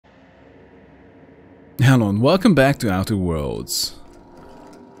Hello and welcome back to Outer Worlds.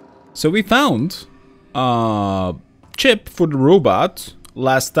 So we found a chip for the robot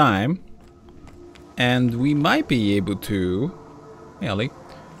last time, and we might be able to,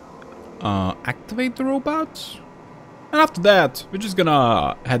 activate the robot. And after that, we're just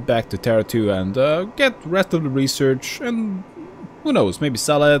gonna head back to Terra 2 and get the rest of the research, and who knows, maybe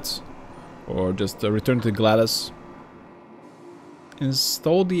sell it, or just return to Gladys.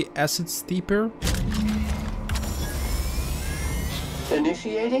 Install the acid steeper.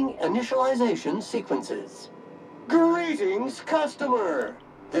 Initiating initialization sequences. Greetings, customer!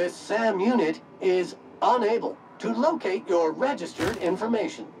 This SAM unit is unable to locate your registered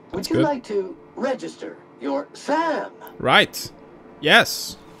information. Would you like to register your SAM? Right.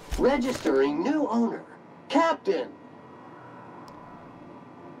 Yes. Registering new owner. Captain.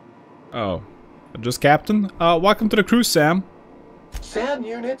 Oh. Just Captain? Welcome to the crew, Sam. SAM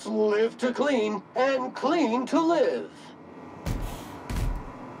units live to clean and clean to live.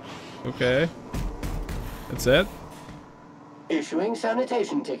 Okay. That's it? Issuing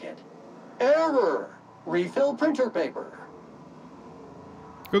sanitation ticket. Error. Refill printer paper.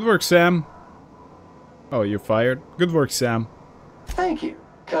 Good work, Sam. Oh, you're fired? Good work, Sam. Thank you,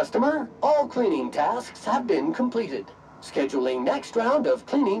 customer. All cleaning tasks have been completed. Scheduling next round of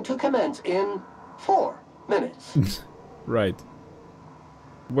cleaning to commence in 4 minutes. Right.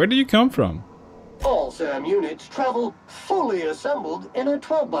 Where do you come from? All SAM units travel fully assembled in a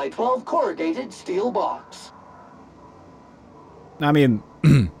 12x12 corrugated steel box. I mean,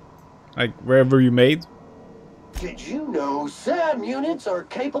 like wherever you made? Did you know SAM units are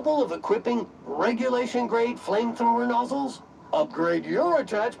capable of equipping regulation-grade flamethrower nozzles? Upgrade your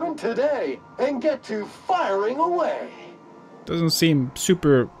attachment today and get to firing away. Doesn't seem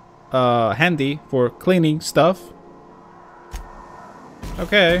super handy for cleaning stuff.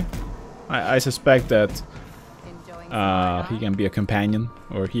 Okay. I suspect that he can be a companion,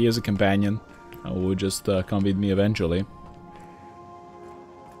 or he is a companion, and will just come with me eventually.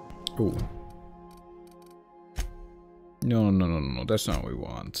 Ooh. No, that's not what we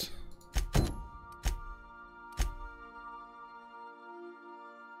want.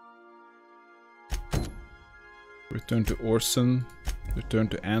 Return to Orson, return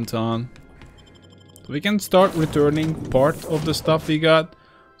to Anton. So we can start returning part of the stuff we got.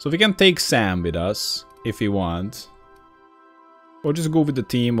 So we can take Sam with us, if we want. Or just go with the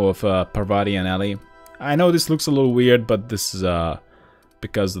team of Parvati and Ellie. I know this looks a little weird, but this is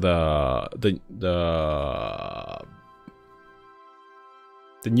because the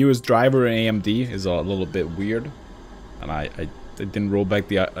newest driver in AMD is a little bit weird. And I didn't roll back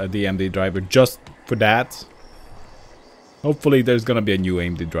the AMD driver just for that. Hopefully there's gonna be a new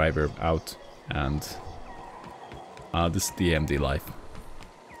AMD driver out. And this is the AMD life.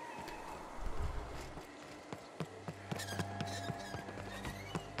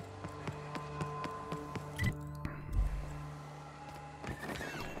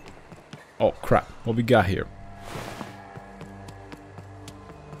 Oh crap, what we got here?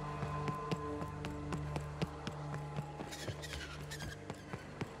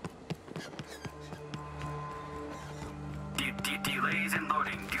 Delays in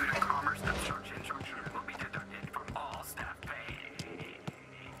loading due to commerce obstruction will be deducted from all staff pay.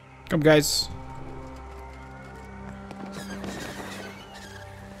 Come guys.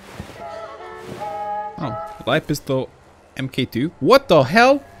 Oh, light pistol MK2. What the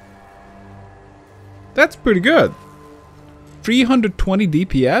hell? That's pretty good. 320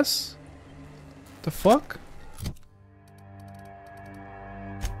 DPS? The fuck?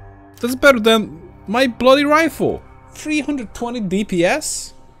 That's better than my bloody rifle. 320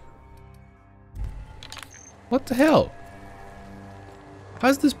 DPS? What the hell?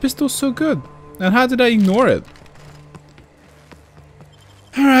 How's this pistol so good? And how did I ignore it?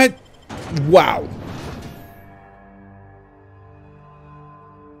 Alright. Wow.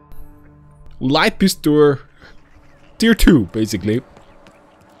 Light pistol tier 2, basically.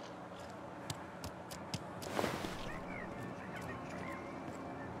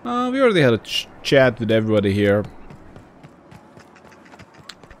 We already had a chat with everybody here.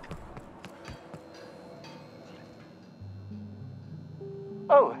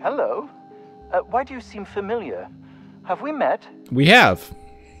 Oh, hello. Why do you seem familiar? Have we met? We have.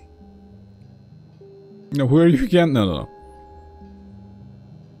 No, who are you again? No.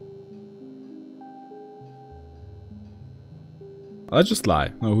 I'll just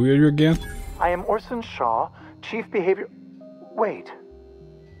lie. No, who are you again? I am Orson Shaw, Chief Behavior... Wait.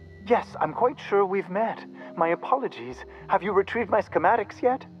 Yes, I'm quite sure we've met. My apologies. Have you retrieved my schematics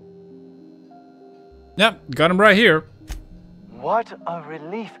yet? Yep, got him right here. What a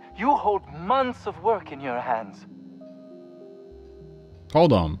relief. You hold months of work in your hands.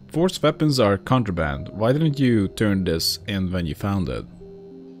 Hold on. Forced weapons are contraband. Why didn't you turn this in when you found it?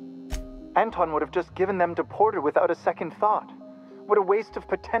 Anton would have just given them to Porter without a second thought. What a waste of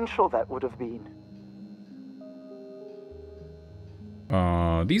potential that would have been.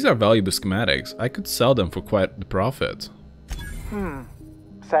 These are valuable schematics. I could sell them for quite the profit.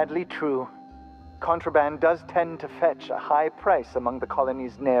 Sadly true. Contraband does tend to fetch a high price among the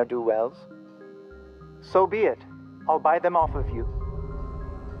colony's ne'er-do-wells. So be it. I'll buy them off of you.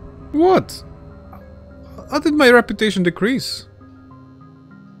 What? How did my reputation decrease?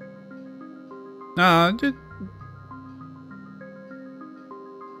 Actually,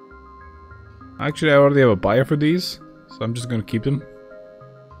 I already have a buyer for these, so I'm just gonna keep them.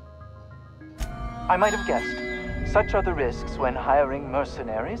 I might have guessed. Such are the risks when hiring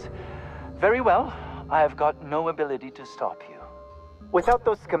mercenaries. Very well, I have got no ability to stop you. Without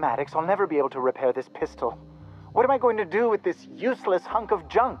those schematics, I'll never be able to repair this pistol. What am I going to do with this useless hunk of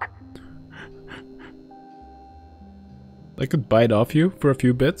junk? I could buy it off you for a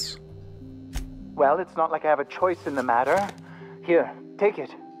few bits. Well, it's not like I have a choice in the matter. Here, take it.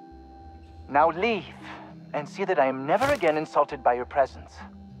 Now leave, and see that I am never again insulted by your presence.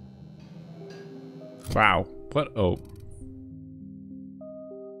 Wow. What? Oh.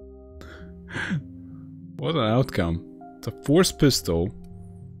 What an outcome. It's a force pistol.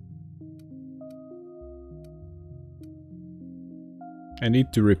 I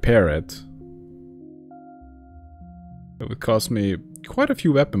need to repair it. It would cost me quite a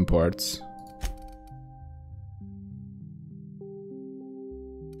few weapon parts.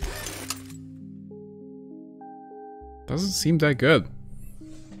 Doesn't seem that good.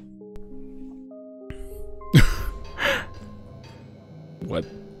 What?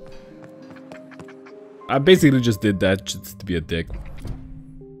 I basically just did that just to be a dick.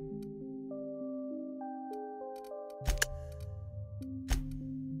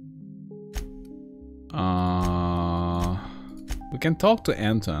 We can talk to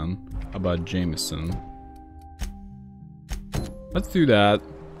Anton about Jameson. Let's do that.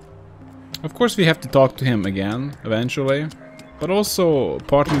 Of course we have to talk to him again, eventually. But also,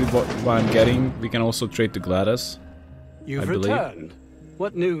 partly what I'm getting, we can also trade to Gladys. You've returned.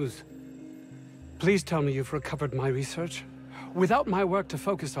 What news? Please tell me you've recovered my research. Without my work to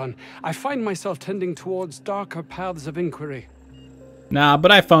focus on, I find myself tending towards darker paths of inquiry. Nah,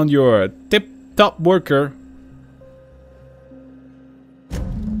 but I found your tip-top worker.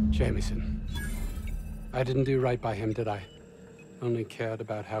 Jameson. I didn't do right by him, did I? Only cared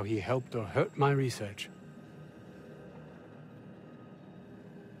about how he helped or hurt my research.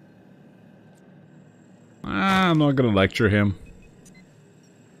 I'm not gonna lecture him.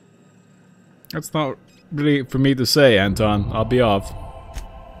 That's not really for me to say, Anton. I'll be off.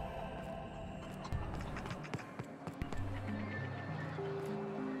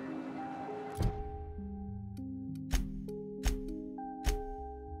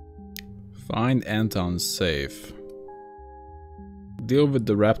 Find Anton's safe. Deal with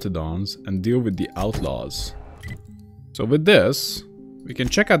the Raptidons and deal with the outlaws. So with this, we can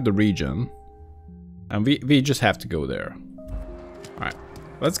check out the region. And we just have to go there. Alright,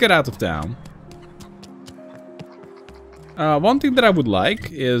 let's get out of town. One thing that I would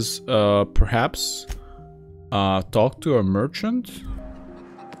like is perhaps talk to a merchant.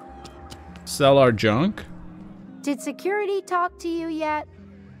 Sell our junk. Did security talk to you yet?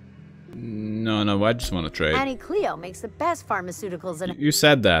 No, I just want to trade. Annie Cleo makes the best pharmaceuticals in... You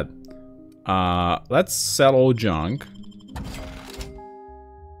said that. Let's sell all junk.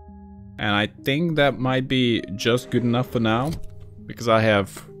 And I think that might be just good enough for now. Because I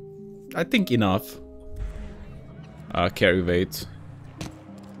have, I think, enough carry weight.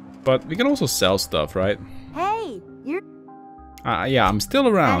 But we can also sell stuff, right? Hey, you're... yeah, I'm still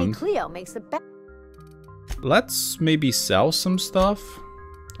around. Annie Cleo makes the best... Let's maybe sell some stuff.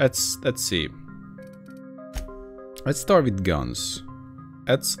 Let's see. Let's start with guns.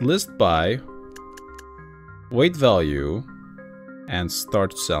 Let's list by weight value and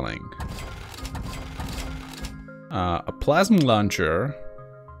start selling. A plasma launcher,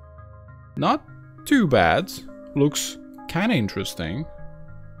 not too bad, looks kinda interesting.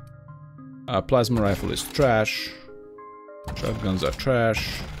 A plasma rifle is trash. Shotguns are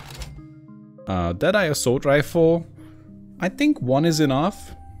trash. Deadeye assault rifle, I think one is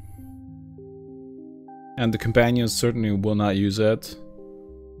enough. And the companions certainly will not use it.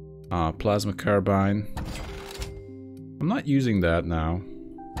 Plasma carbine. I'm not using that now.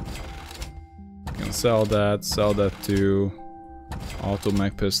 Can sell that too. Auto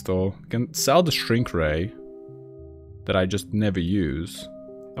mag pistol. Can sell the shrink ray. that I just never use.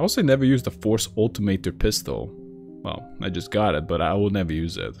 I also never use the Force Ultimator pistol. Well, I just got it, but I will never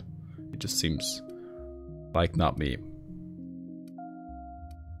use it. It just seems like not me.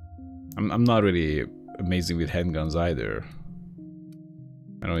 I'm not really amazing with handguns either.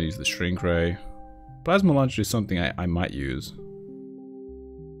 I don't use the shrink ray. Plasma launcher is something I might use.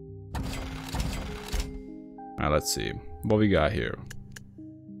 Alright, let's see. What we got here?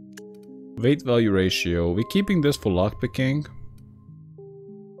 Weight value ratio. We're keeping this for lockpicking.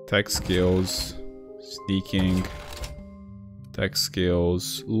 Tech skills. Sneaking. Tech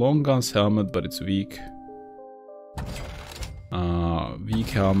skills. Long guns helmet, but it's weak. Weak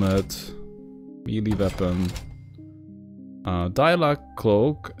helmet. Melee weapon. Dialogue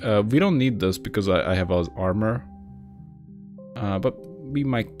cloak. We don't need this because I have armor. But we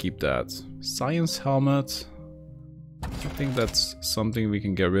might keep that. Science helmet. I think that's something we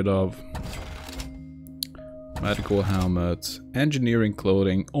can get rid of. Medical helmet. Engineering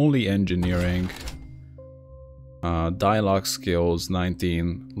clothing. Only engineering. Dialogue skills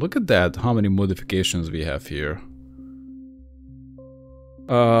 19. Look at that. How many modifications we have here.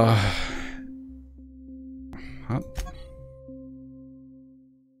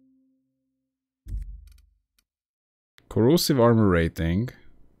 Corrosive armor rating.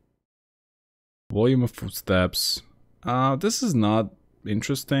 Volume of footsteps. This is not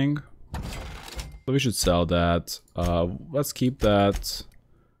interesting. So we should sell that. Let's keep that.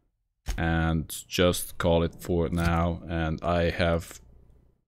 And just call it for now. And I have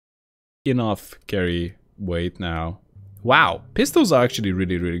enough carry weight now. Wow, pistols are actually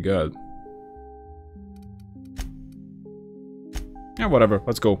really good. Yeah, whatever,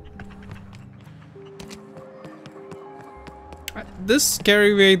 let's go. This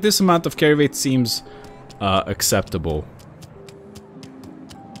carry weight, this amount of carry weight seems acceptable.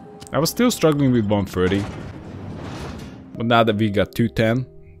 I was still struggling with 130. But now that we got 210,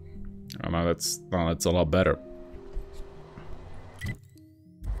 I don't know, that's a lot better.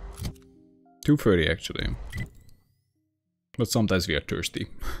 230 actually. But sometimes we are thirsty,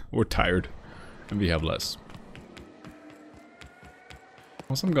 or tired, and we have less.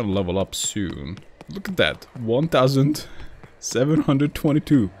 Also, I'm gonna level up soon. Look at that,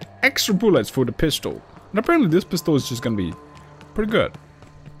 1,722 extra bullets for the pistol. And apparently this pistol is just gonna be pretty good.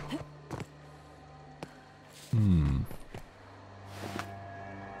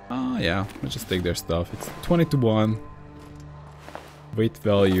 Yeah, let's just take their stuff. It's 20 to 1. Weight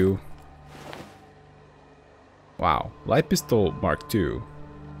value. Wow, light pistol Mark II.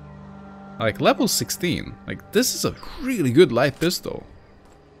 Like level 16. Like this is a really good light pistol.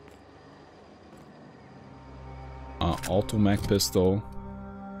 Auto-mag pistol.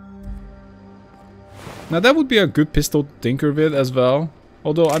 Now that would be a good pistol to tinker with as well.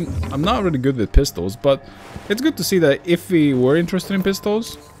 Although I'm not really good with pistols, but it's good to see that if we were interested in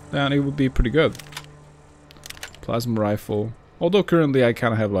pistols, then it would be pretty good. Plasma rifle. Although currently I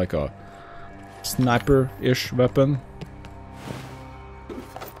kind of have like a sniper-ish weapon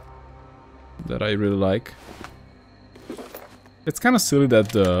that I really like. It's kind of silly that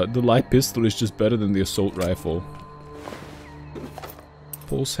the light pistol is just better than the assault rifle.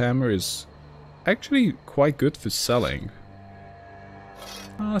 Pulse hammer is actually quite good for selling.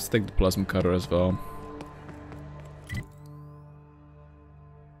 Let's take the plasma cutter as well.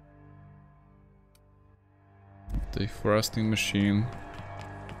 Defrosting machine.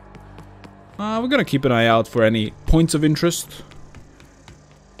 We're gonna keep an eye out for any points of interest.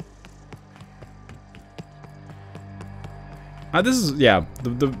 This is, yeah,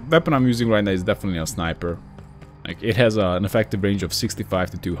 the weapon I'm using right now is definitely a sniper. Like, it has an effective range of 65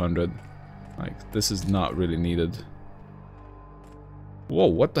 to 200. Like, this is not really needed. Whoa,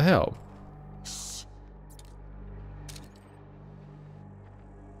 what the hell?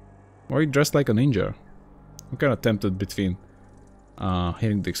 Why are you dressed like a ninja? I'm kind of tempted between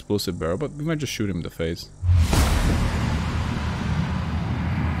hitting the explosive barrel, but we might just shoot him in the face.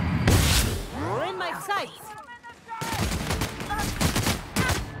 We're in my sights.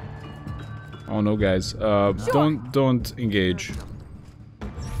 Oh no, guys! Don't engage.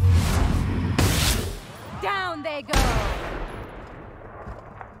 Down they go.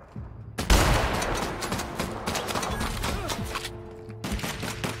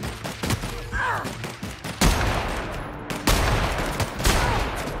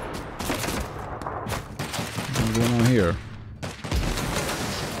 What's going on here?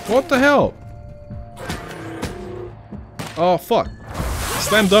 What the hell? Oh fuck!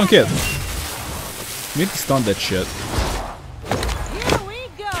 Slam dunk it! We need to stun that shit. Here we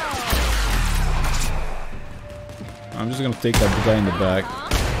go. I'm just gonna take that guy in the back.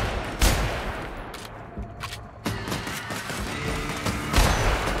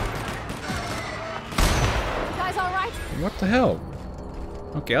 What the hell?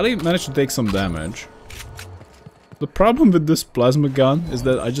 Okay, I managed to take some damage. The problem with this plasma gun is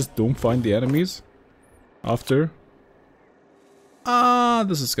that I just don't find the enemies after.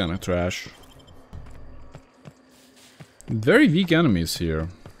 This is kind of trash. Very weak enemies here.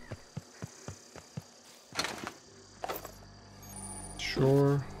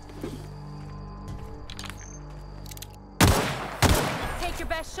 Sure. Take your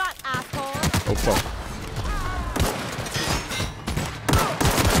best shot, asshole. Oh fuck.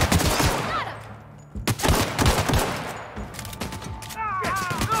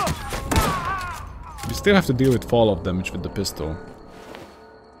 You still have to deal with fall-off damage with the pistol.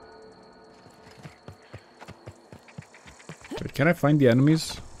 Wait, can I find the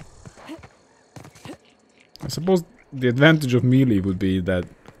enemies? I suppose the advantage of melee would be that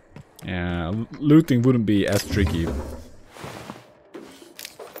looting wouldn't be as tricky.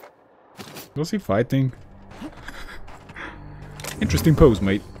 Was he fighting? Interesting pose,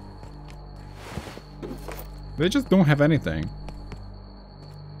 mate. They just don't have anything.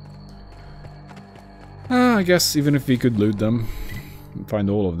 I guess even if we could loot them, find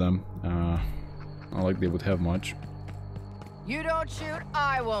all of them, not like they would have much. You don't shoot,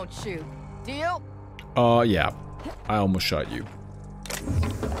 I won't shoot. Deal? Yeah. I almost shot you.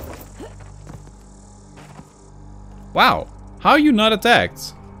 Wow. How are you not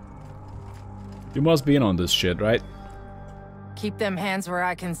attacked? You must be in on this shit, right? Keep them hands where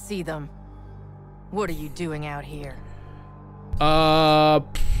I can see them. What are you doing out here? I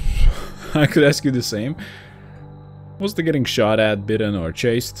could ask you the same. Was the getting shot at, bitten, or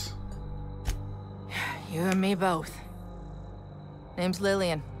chased? You and me both. Name's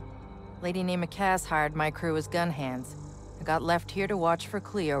Lillian. Lady named Cass hired my crew as gun hands. I got left here to watch for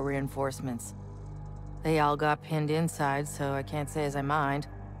Cleo reinforcements. They all got pinned inside, so I can't say as I mind.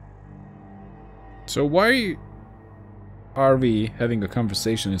 So why are we having a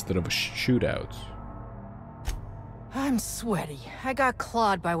conversation instead of a shootout? I'm sweaty. I got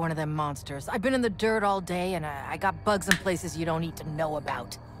clawed by one of them monsters. I've been in the dirt all day, and I got bugs in places you don't need to know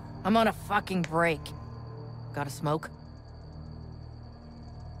about. I'm on a fucking break. Got a smoke?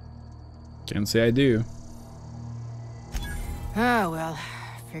 Can't say I do. Oh, well.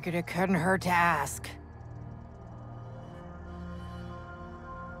 Figured it couldn't hurt to ask.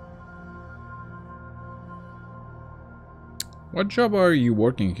 What job are you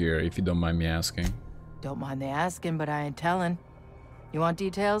working here, if you don't mind me asking? Don't mind the asking, but I ain't telling. You want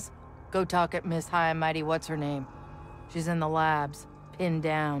details? Go talk at Miss High and Mighty What's-Her-Name. She's in the labs, pinned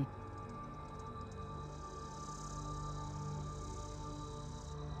down.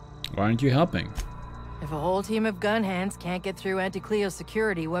 Why aren't you helping? If a whole team of gun hands can't get through anti-Cleo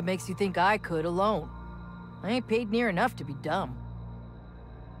security, what makes you think I could alone? I ain't paid near enough to be dumb.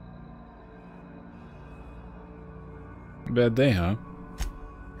 Bad day, huh?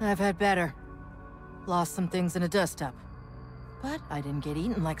 I've had better. Lost some things in a dust-up. But I didn't get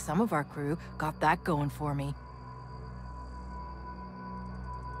eaten like some of our crew. Got that going for me.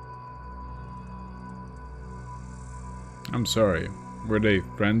 I'm sorry. Were they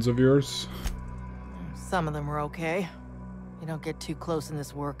friends of yours? Some of them were okay. You don't get too close in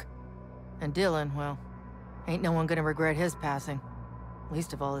this work. And Dylan, well, ain't no one gonna regret his passing.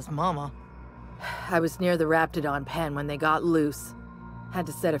 Least of all his mama. I was near the Raptidon pen when they got loose. Had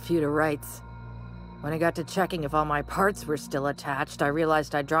to set a few to rights. When I got to checking if all my parts were still attached, I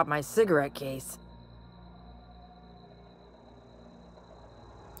realized I'd dropped my cigarette case.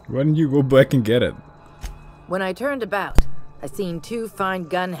 Why didn't you go back and get it? When I turned about, I seen two fine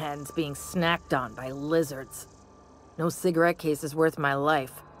gun hens being snacked on by lizards. No cigarette case is worth my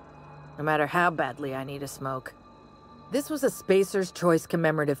life, no matter how badly I need a smoke. This was a Spacer's Choice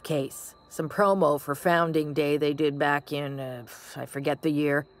commemorative case. Some promo for Founding Day they did back in, I forget the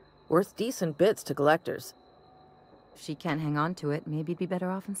year. Worth decent bits to collectors. If she can't hang on to it, maybe it'd be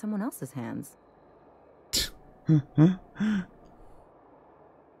better off in someone else's hands.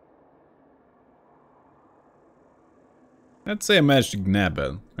 Let's say I managed to nab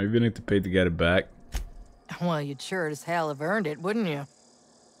it. Are you willing to pay to get it back? Well, you'd sure as hell have earned it, wouldn't you?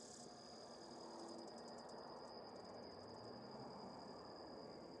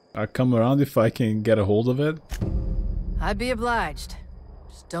 I'll come around if I can get a hold of it. I'd be obliged.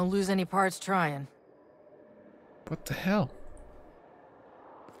 Just don't lose any parts trying. What the hell?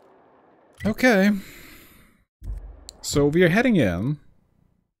 Okay. So we are heading in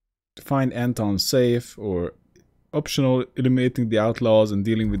to find Anton's safe, or optional, eliminating the outlaws and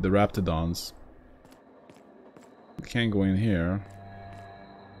dealing with the Raptidons. We can't go in here.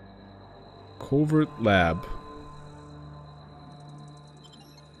 Covert lab.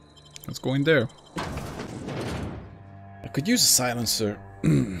 Let's go in there. I could use a silencer.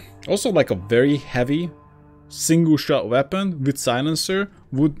 Also, like a very heavy single shot weapon with silencer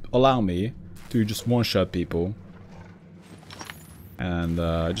would allow me to just one shot people. And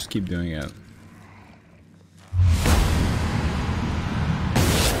just keep doing it.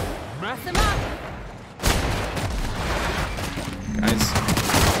 Mess him up. Guys.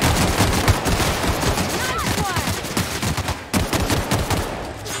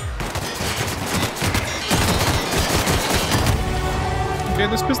 Okay,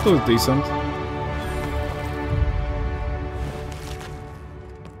 this pistol is decent.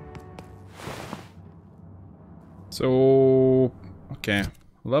 So, okay,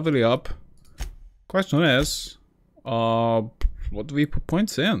 leveling up. Question is, what do we put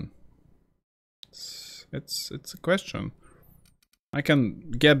points in? It's a question. I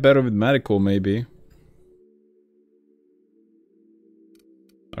can get better with medical, maybe.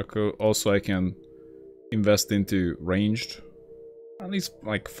 I can invest into ranged. At least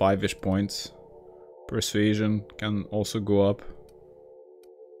like 5-ish points. Persuasion can also go up.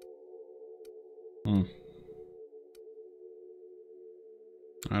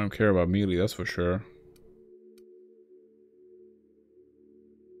 I don't care about melee, that's for sure.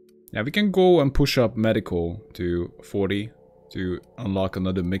 Yeah, we can go and push up medical to 40 to unlock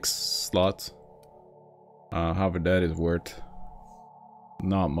another mixed slot. However, that is worth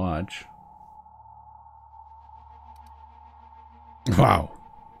not much. Wow,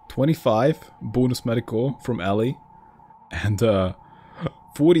 25 bonus medical from Ellie and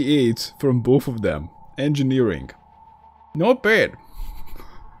 48 from both of them. Engineering, not bad.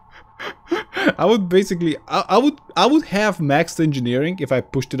 I would basically, I would have maxed engineering if I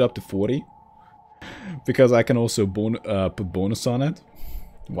pushed it up to 40, because I can also put bonus on it.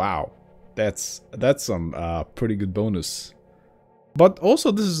 Wow, that's some pretty good bonus. But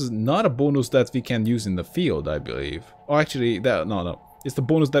also, this is not a bonus that we can use in the field, I believe. Or actually, no, it's the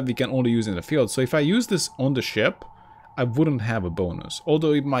bonus that we can only use in the field. So if I use this on the ship, I wouldn't have a bonus,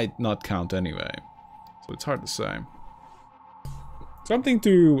 although it might not count anyway. So it's hard to say. Something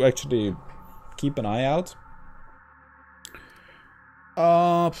to actually keep an eye out.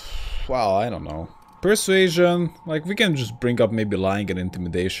 Well, I don't know. Persuasion, like we can just bring up maybe lying and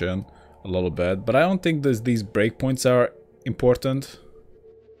intimidation a little bit, but I don't think these breakpoints are important.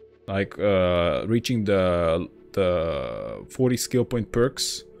 Like reaching the 40 skill point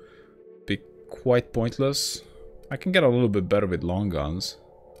perks be quite pointless. I can get a little bit better with long guns,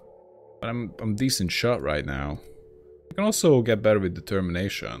 but I'm decent shot right now. I can also get better with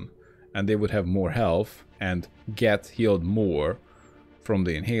determination, and they would have more health and get healed more from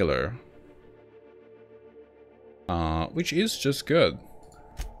the inhaler, which is just good.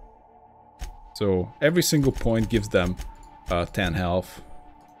 So every single point gives them 10 health.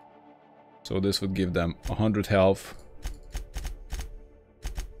 So this would give them 100 health.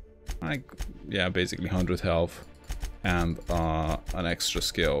 Yeah, basically 100 health and an extra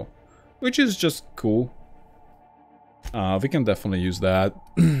skill, which is just cool. We can definitely use that.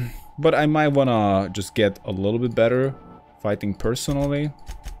 But I might wanna just get a little bit better fighting personally.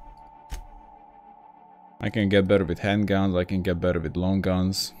 I can get better with handguns, I can get better with long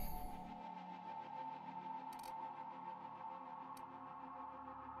guns.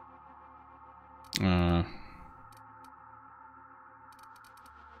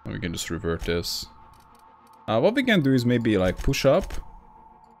 We can just revert this. What we can do is maybe like push up.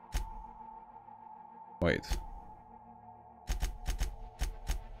 Wait.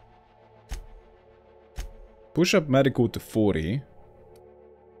 Push up medical to 40.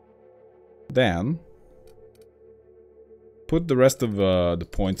 Then put the rest of the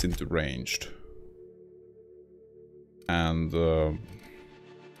points into ranged. And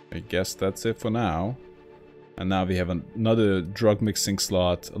I guess that's it for now. And now we have another drug mixing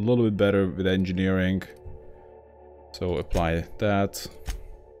slot, a little bit better with engineering. So apply that.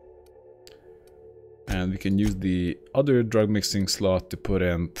 And we can use the other drug mixing slot to put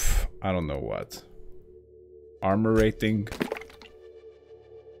in, I don't know what. Armor rating,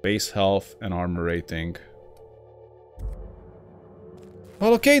 base health, and armor rating.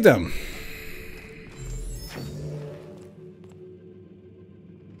 Well, okay then.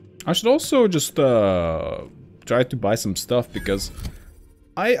 I should also just try to buy some stuff, because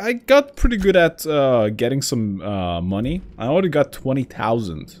I got pretty good at getting some money. I already got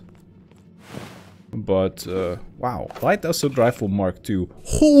 20,000. But, wow. Light assault rifle Mark II.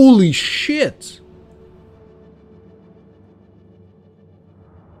 Holy shit!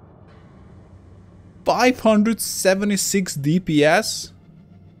 $576 DPS?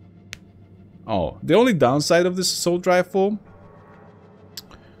 Oh, the only downside of this assault rifle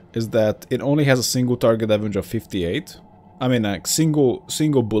is that it only has a single target damage of 58. I mean, like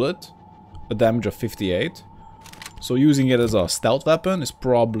single bullet, a damage of 58. So using it as a stealth weapon is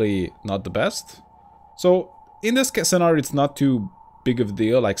probably not the best. So in this scenario, it's not too big of a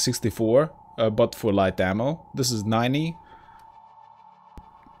deal, like 64, but for light ammo, this is 90.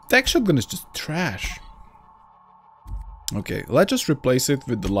 Tech shotgun is just trash. Okay, let's just replace it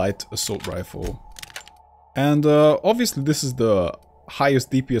with the light assault rifle. And obviously this is the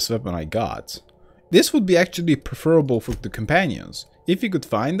highest DPS weapon I got. This would be actually preferable for the companions. If you could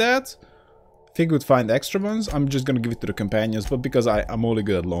find that, if you could find extra ones, I'm just gonna give it to the companions, but because I'm only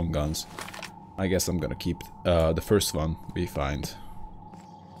good at long guns, I guess I'm gonna keep the first one we find.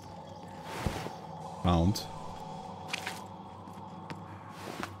 Found.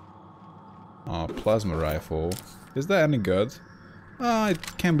 Plasma rifle. Is that any good?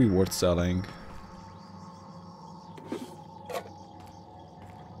 It can be worth selling.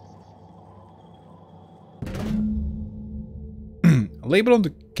 Label on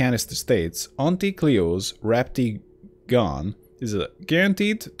the canister states, Auntie Cleo's Rapti gun is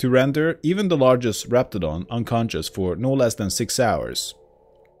guaranteed to render even the largest Raptidon unconscious for no less than 6 hours.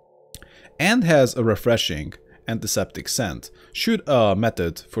 And has a refreshing antiseptic scent. Should a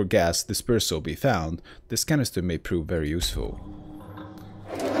method for gas dispersal be found, this canister may prove very useful.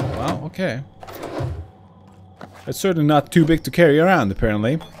 Well, okay. It's certainly not too big to carry around,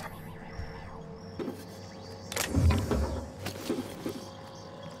 apparently.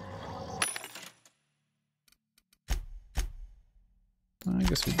 I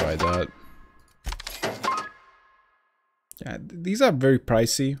guess we buy that. Yeah, these are very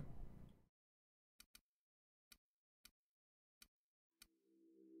pricey.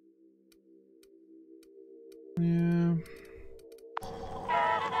 Yeah.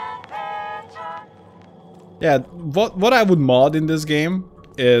 Yeah, what I would mod in this game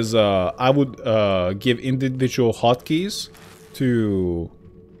is I would give individual hotkeys to,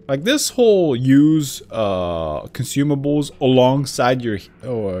 like, this whole use consumables alongside your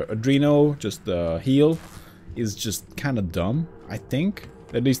adreno, just heal, is just kind of dumb, I think.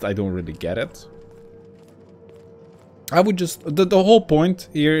 At least I don't really get it. I would just, the whole point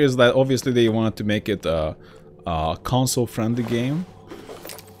here is that obviously they wanted to make it a console friendly game,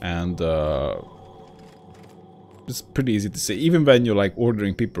 and it's pretty easy to say. Even when you're like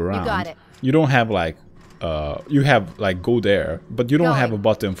ordering people around, you don't have like you have like go there, but you don't have a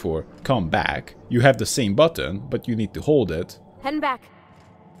button for come back. You have the same button, but you need to hold it. Heading back.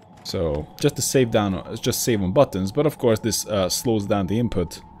 So just to save down, just save on buttons. But of course this slows down the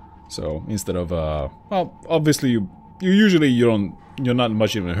input. So instead of well, obviously you're not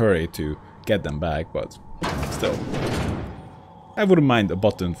much in a hurry to get them back, but still, I wouldn't mind a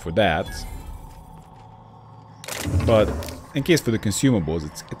button for that. But in case for the consumables,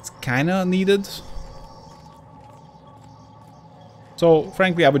 it's kind of needed. So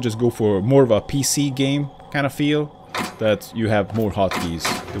frankly, I would just go for more of a PC game kind of feel, that you have more hotkeys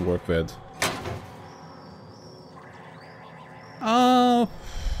to work with.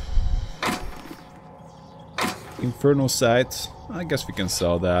 Inferno sight. I guess we can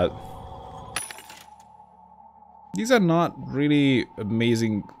sell that. These are not really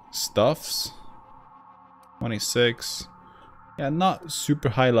amazing stuffs. 26. Yeah, not super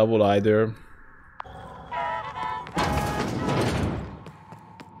high level either.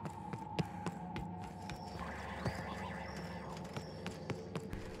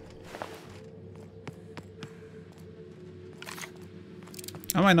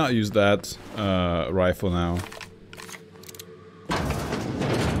 I might not use that rifle now.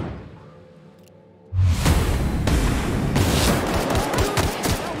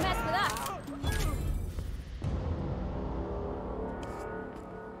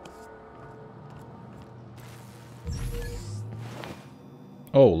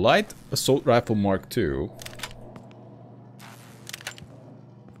 Oh, light assault rifle Mark II.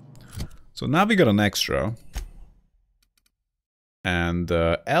 So now we got an extra. And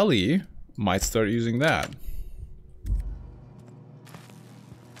Ellie might start using that.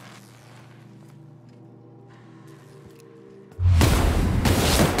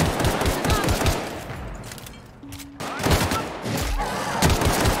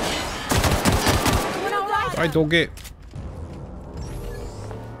 Alright, doggy.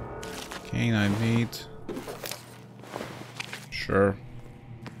 Canine meat. Sure.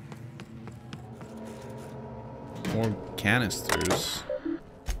 More canisters.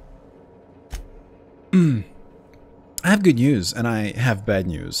 I have good news and I have bad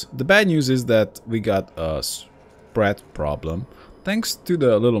news. The bad news is that we got a spread problem. Thanks to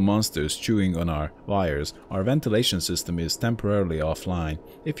the little monsters chewing on our wires, our ventilation system is temporarily offline.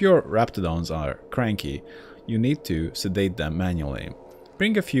 If your Raptidons are cranky, you need to sedate them manually.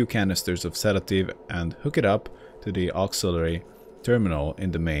 Bring a few canisters of sedative and hook it up to the auxiliary terminal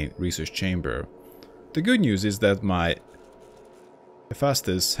in the main research chamber. The good news is that my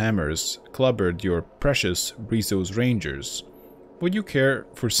Hephaestus hammers clobbered your precious Rizzo's Rangers. Would you care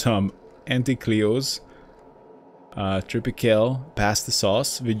for some Anti-Cleo's Tripical pasta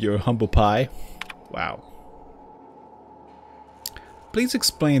sauce with your humble pie? Wow. Please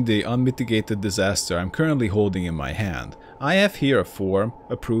explain the unmitigated disaster I'm currently holding in my hand. I have here a form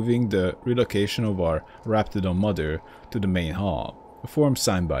approving the relocation of our Raptidon mother to the main hall, a form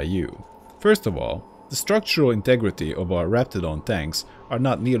signed by you. First of all, the structural integrity of our Raptidon tanks are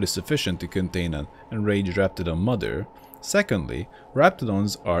not nearly sufficient to contain an enraged Raptidon mother. Secondly,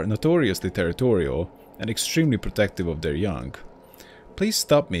 Raptidons are notoriously territorial and extremely protective of their young. Please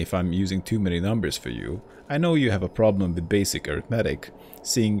stop me if I'm using too many numbers for you. I know you have a problem with basic arithmetic,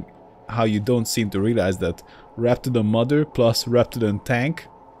 seeing how you don't seem to realize that Raptidon mother plus Raptidon tank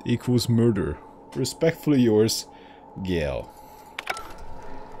equals murder. Respectfully yours, Gale.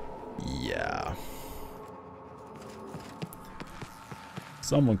 Yeah.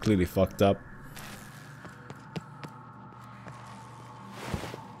 Someone clearly fucked up.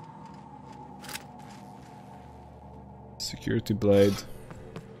 Security blade.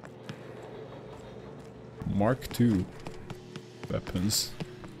 Mark II weapons.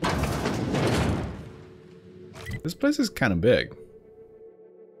 This place is kind of big.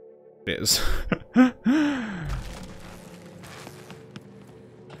 It is.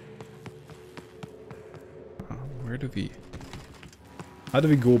 Where do we... How do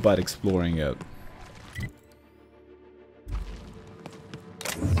we go about exploring it?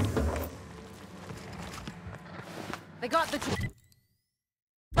 They got the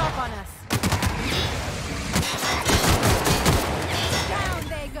stop on us. Down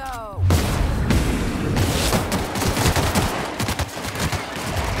they go.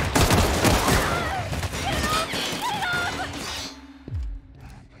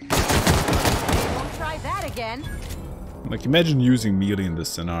 Won't try that again. Like, imagine using melee in this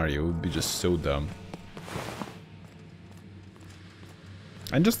scenario. It would be just so dumb.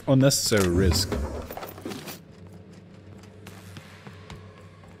 And just unnecessary risk.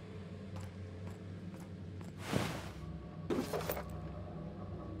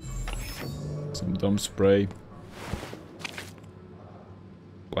 Some dumb spray.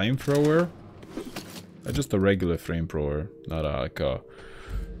 Flamethrower? Just a regular flamethrower, not like a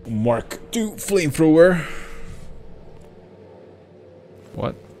Mark II flamethrower.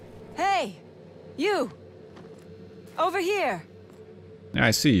 What? Hey! You! Over here! Yeah,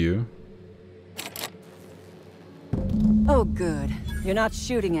 I see you. Oh, good. You're not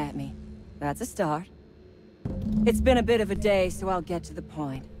shooting at me. That's a start. It's been a bit of a day, so I'll get to the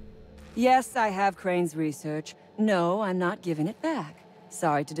point. Yes, I have Crane's research. No, I'm not giving it back.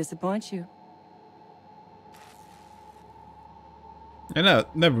 Sorry to disappoint you. And I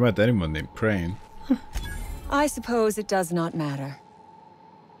never met anyone named Crane. I suppose it does not matter.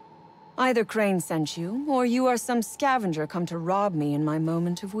 Either Crane sent you, or you are some scavenger come to rob me in my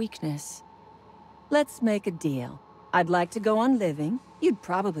moment of weakness. Let's make a deal. I'd like to go on living. You'd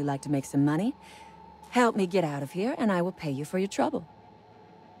probably like to make some money. Help me get out of here, and I will pay you for your trouble.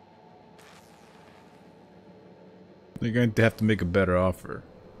 You're going to have to make a better offer.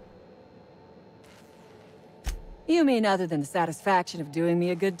 You mean other than the satisfaction of doing me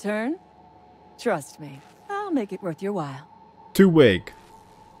a good turn? Trust me, I'll make it worth your while. Too vague.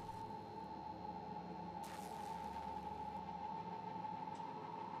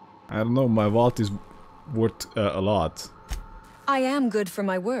 I don't know, my vault is worth a lot. I am good for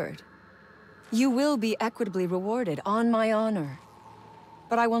my word. You will be equitably rewarded, on my honor.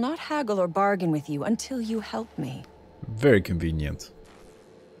 But I will not haggle or bargain with you until you help me. Very convenient.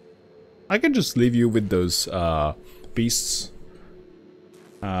 I can just leave you with those beasts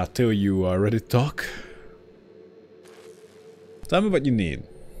till you are ready to talk. Tell me what you need.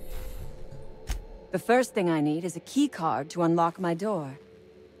 The first thing I need is a key card to unlock my door.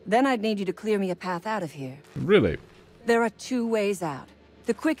 Then I'd need you to clear me a path out of here. Really? There are 2 ways out.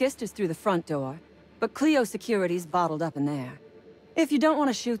 The quickest is through the front door, but Cleo security's bottled up in there. If you don't want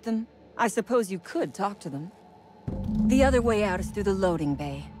to shoot them, I suppose you could talk to them. The other way out is through the loading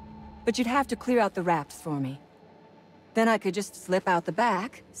bay, but you'd have to clear out the wraps for me. Then I could just slip out the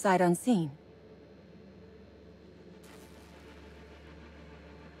back, sight unseen.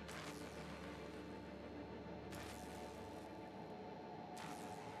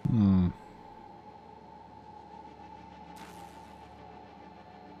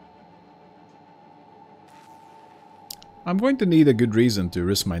 I'm going to need a good reason to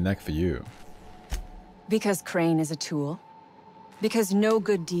risk my neck for you. Because Crane is a tool. Because no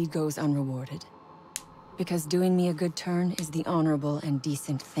good deed goes unrewarded. Because doing me a good turn is the honorable and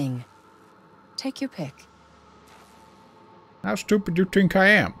decent thing. Take your pick. How stupid do you think I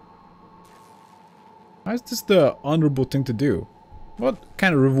am? Why is this the honorable thing to do? What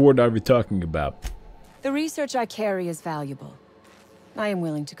kind of reward are we talking about? The research I carry is valuable. I am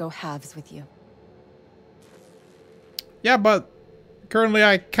willing to go halves with you. Yeah, but currently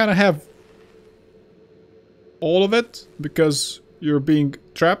I kind of have all of it because you're being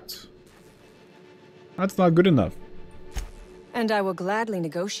trapped. That's not good enough. And I will gladly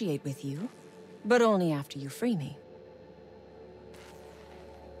negotiate with you, but only after you free me.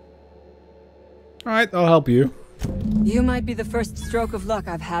 Alright, I'll help you. You might be the first stroke of luck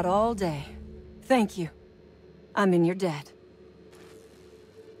I've had all day. Thank you. I'm in your debt.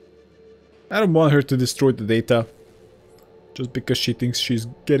 I don't want her to destroy the data. Just because she thinks she's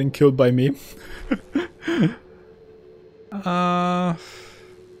getting killed by me.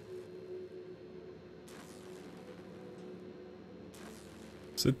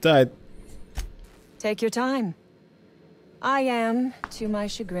 Sit tight. Take your time. I am, to my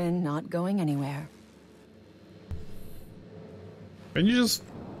chagrin, not going anywhere. Can you just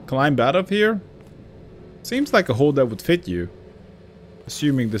climb out of here? Seems like a hole that would fit you.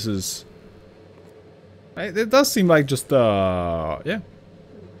 Assuming this is... It does seem like just, yeah.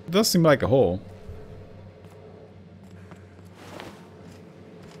 It does seem like a hole.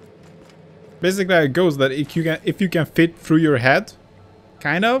 Basically, it goes that if you can fit through your head,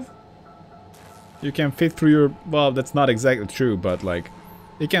 kind of, you can fit through your... Well, that's not exactly true, but like,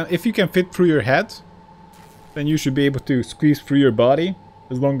 if you can fit through your head, then you should be able to squeeze through your body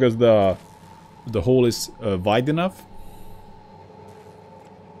as long as the hole is wide enough.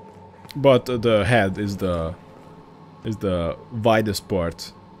 But the head is the widest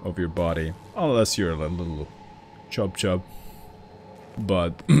part of your body, unless you're a little chub.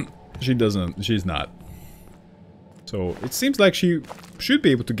 But she's not. So it seems like she should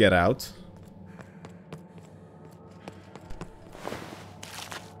be able to get out.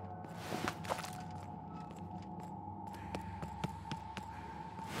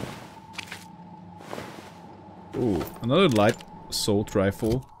 Ooh, another light assault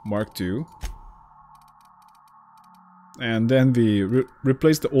rifle, Mark II. And then we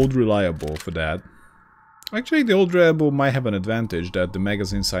replace the old Reliable for that. Actually, the old Reliable might have an advantage that the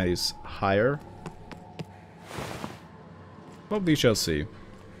magazine size is higher. But we shall see.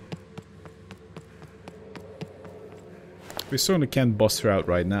 We certainly can't bust her out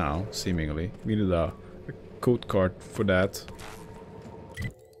right now, seemingly. We need a code card for that.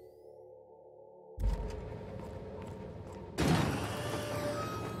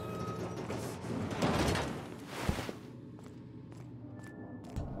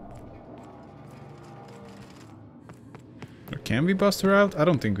 Can we bust her out? I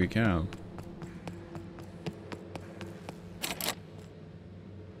don't think we can.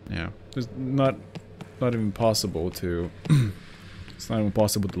 Yeah, it's not even possible to... it's not even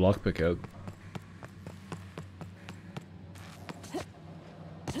possible to lockpick it.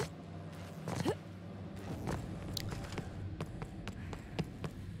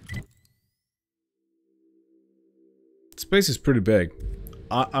 This place is pretty big.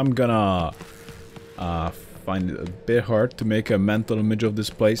 I'm gonna find it a bit hard to make a mental image of this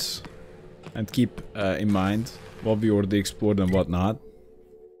place and keep in mind what we already explored and whatnot.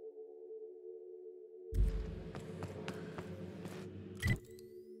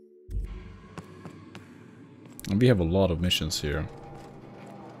 And we have a lot of missions here.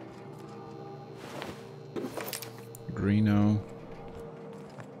 Greeno.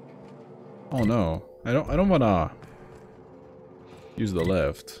 Oh no, I don't wanna use the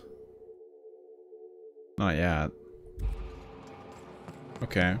lift. Not yet.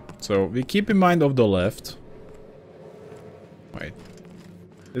 Okay, so we keep in mind of the lift. Wait.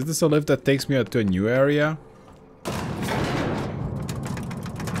 Is this a lift that takes me to a new area?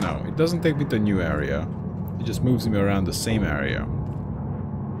 No, it doesn't take me to a new area. It just moves me around the same area.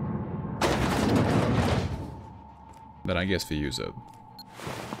 Then I guess we use it.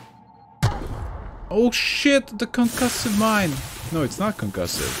 Oh shit, the concussive mine! No, it's not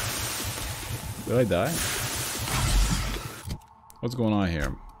concussive. Did I die? What's going on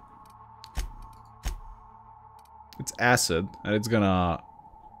here? It's acid, and it's gonna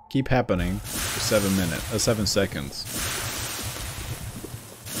keep happening for 7 seconds.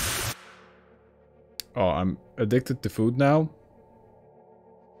 Oh, I'm addicted to food now?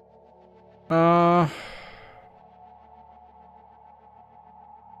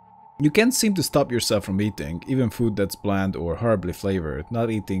 You can't seem to stop yourself from eating, even food that's bland or horribly flavored.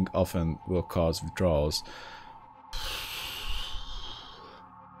 Not eating often will cause withdrawals.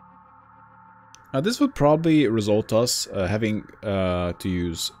 This would probably result us having to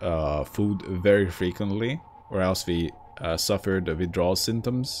use food very frequently, or else we suffer the withdrawal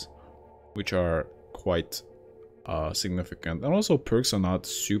symptoms, which are quite significant. And also perks are not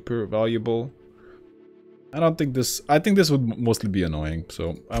super valuable. I think this would mostly be annoying,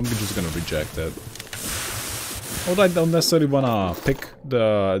 so I'm just gonna reject it. Although I don't necessarily wanna pick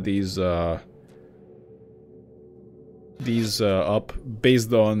these up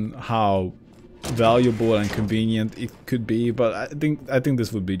based on how valuable and convenient it could be, but I think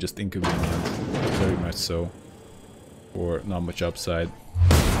this would be just inconvenient, very much so, or not much upside.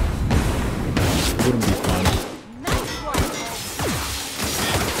 Wouldn't be fun.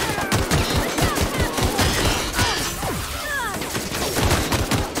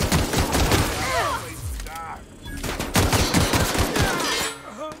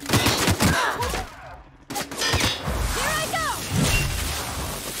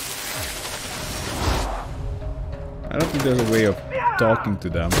 I don't think there's a way of talking to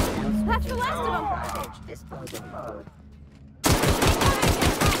them. That's the last of them.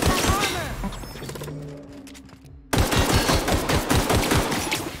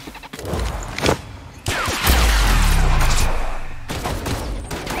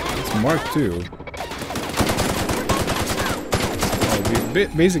 It's Mark II. Oh, we're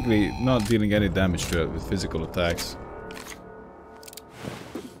basically not dealing any damage to it with physical attacks.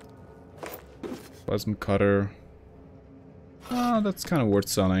 Plasma cutter. Oh, that's kind of worth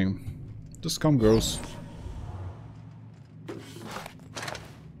selling. Just come, girls.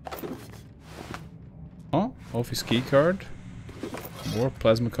 Oh, office key card. More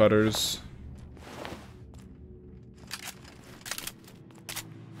plasma cutters.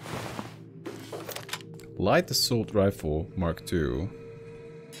 Light assault rifle, Mark II.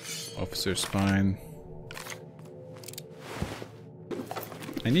 Officer spine.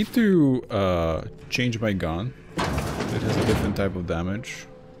 I need to change my gun. It has a different type of damage.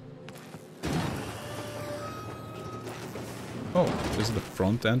 Oh, this is the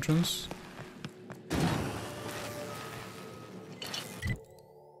front entrance.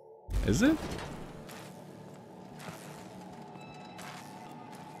 Is it?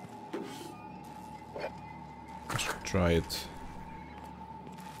 I should try it.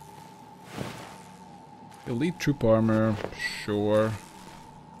 Elite troop armor, sure.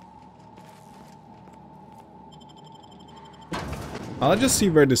 I'll just see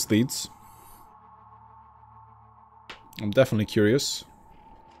where this leads. I'm definitely curious.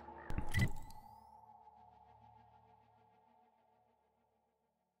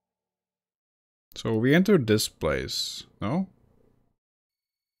 So we entered this place, no?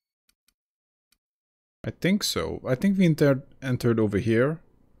 I think so. I think we entered over here.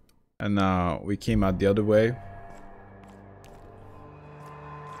 And we came out the other way.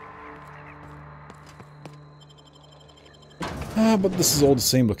 But this is all the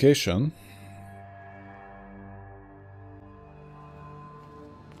same location.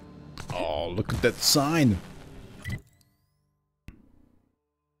 Oh, look at that sign!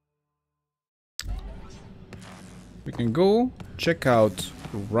 We can go check out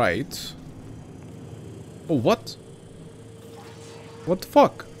right. Oh, what? What the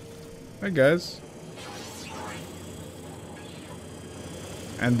fuck? Hi guys.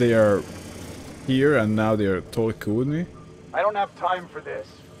 And they are here and now they are totally cool with me. I don't have time for this.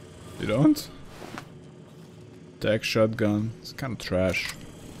 You don't? Tech shotgun. It's kind of trash.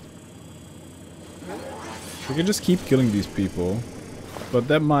 We can just keep killing these people, but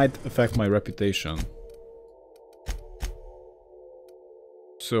that might affect my reputation.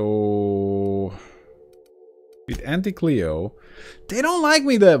 So with anti-Cleo, they don't like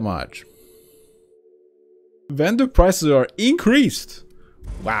me that much. Vendor prices are increased.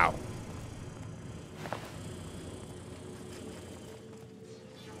 Wow.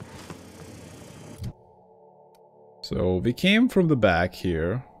 So we came from the back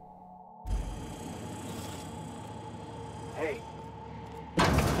here. Hey.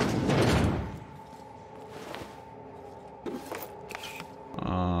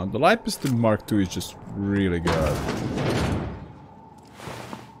 The light pistol Mark II is just really good.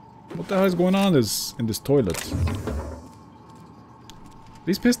 What the hell is going on in this toilet?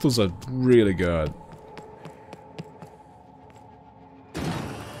 These pistols are really good.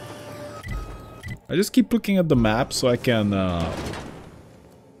 I just keep looking at the map so I can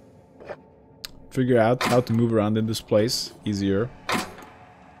figure out how to move around in this place easier.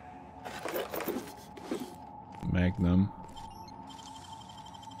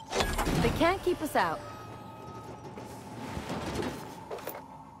 us out.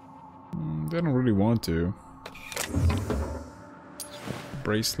 They don't really want to.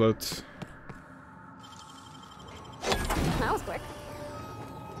 Bracelet. That was quick.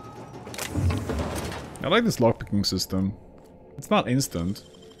 I like this lockpicking system. It's not instant.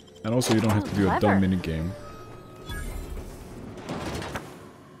 And also you don't have to do a dumb minigame.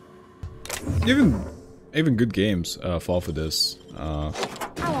 Even good games fall for this. I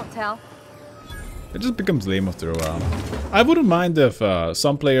won't tell. It just becomes lame after a while. I wouldn't mind if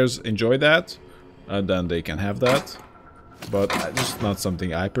some players enjoy that, then they can have that. But it's just not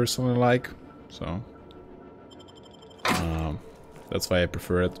something I personally like, so that's why I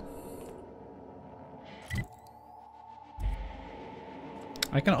prefer it.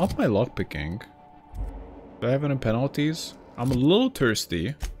 I can up my lockpicking. Do I have any penalties? I'm a little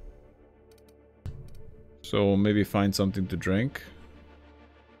thirsty, so maybe find something to drink.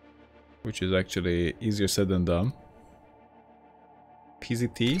 Which is actually easier said than done.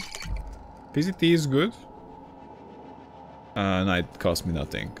 PZT. PZT is good. And it cost me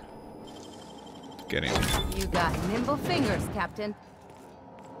nothing. Get in. You got nimble fingers, Captain.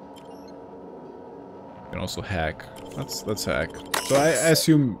 You can also hack. Let's hack. So I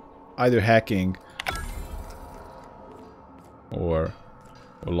assume either hacking or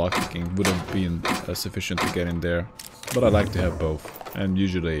lockpicking would have been sufficient to get in there. But I like to have both. And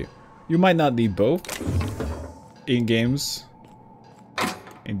usually you might not need both in games,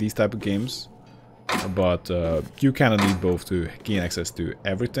 in these type of games, but you kind of need both to gain access to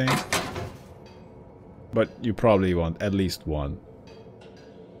everything. But you probably want at least one.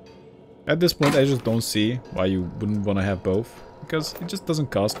 At this point, I just don't see why you wouldn't want to have both, because it just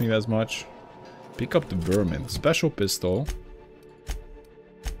doesn't cost me as much. Pick up the vermin. Special pistol.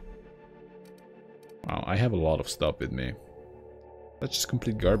 Wow, I have a lot of stuff with me. That's just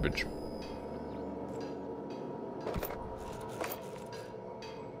complete garbage.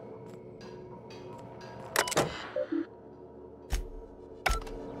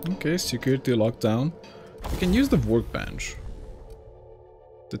 Okay, security lockdown. You can use the workbench.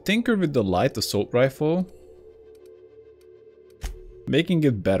 To tinker with the light assault rifle, making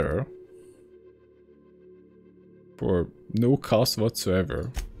it better for no cost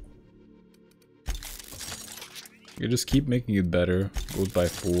whatsoever. You just keep making it better. Goes by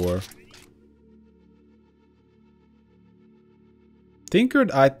 4.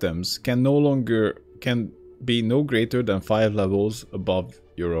 Tinkered items can be no greater than 5 levels above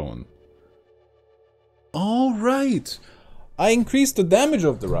your own. All right. I increased the damage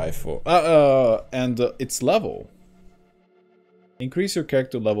of the rifle and its level. Increase your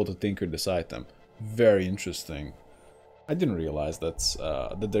character level to tinker this item. Very interesting. I didn't realize that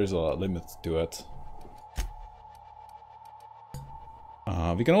there's a limit to it.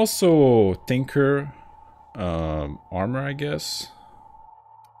 We can also tinker armor, I guess.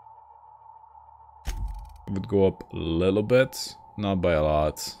 It would go up a little bit, not by a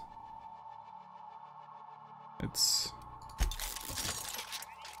lot. It's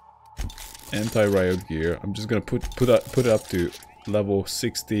anti-riot gear. I'm just gonna put it up to level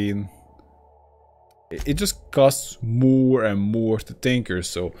 16. It just costs more and more to tinker,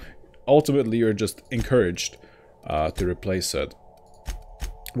 so ultimately you're just encouraged to replace it.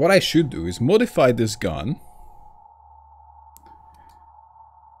 What I should do is modify this gun.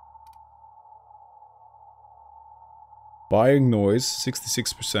 Firing noise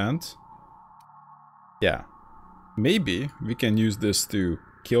 66%. Yeah. Maybe we can use this to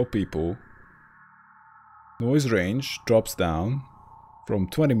kill people. Noise range drops down from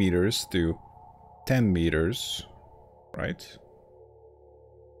 20 meters to 10 meters. Right?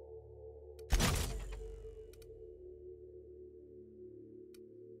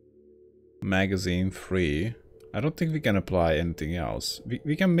 Magazine free. I don't think we can apply anything else.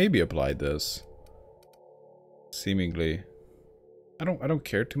 We can maybe apply this. Seemingly. I don't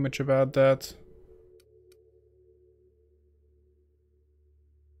care too much about that.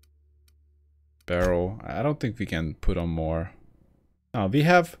 Barrel. I don't think we can put on more. No, we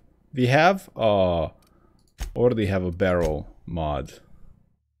already have a barrel mod.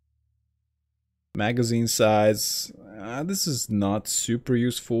 Magazine size. This is not super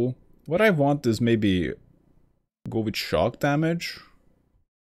useful. What I want is maybe go with shock damage.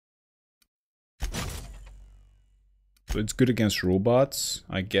 So it's good against robots,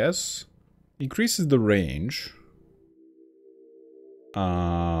 I guess. Increases the range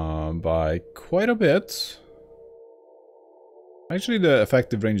by quite a bit. Actually, the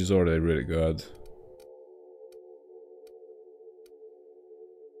effective range is already really good.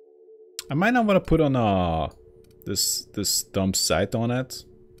 I might not want to put on this dumb sight on it.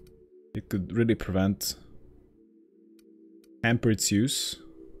 It could really hamper its use.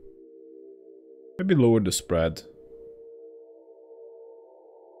 Maybe lower the spread.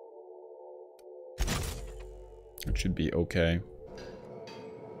 It should be okay.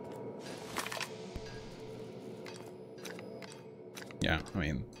 Yeah, I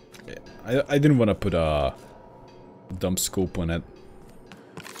mean, I didn't want to put a dump scope on it.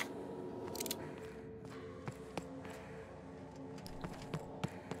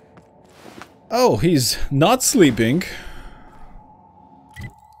 Oh, he's not sleeping.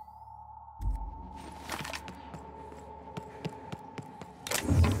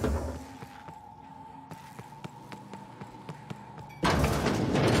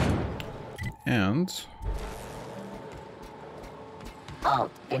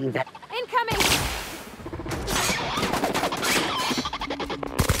 And incoming.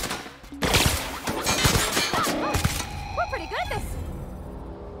 We're pretty good at this.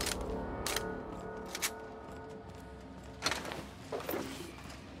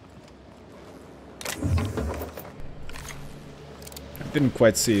 I didn't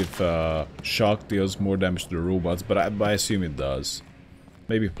quite see if shock deals more damage to the robots, but I assume it does.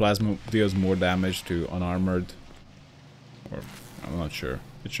 Maybe plasma deals more damage to unarmored. Or, I'm not sure.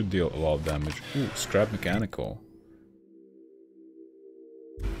 It should deal a lot of damage. Ooh, scrap mechanical.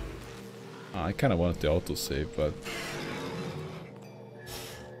 I kind of wanted the autosave, but...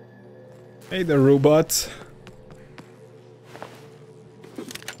 Hey there, robot!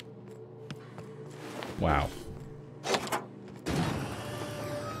 Wow.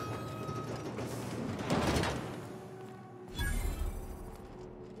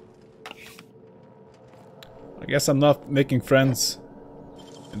 I guess I'm not making friends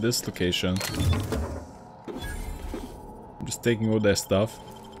in this location. I'm just taking all their stuff.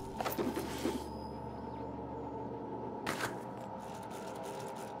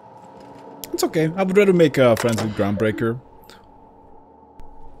 It's okay. I would rather make friends with Groundbreaker.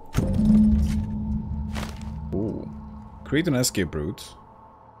 Ooh. Create an escape route.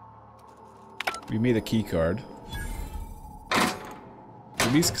 We made a key card.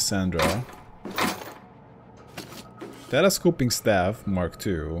 Release Cassandra. Telescoping staff, Mark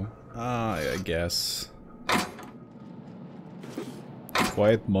II. I guess.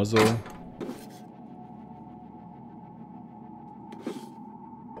 Quiet muzzle.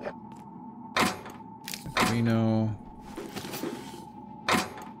 Reno.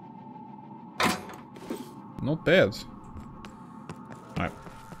 Not bad. Alright.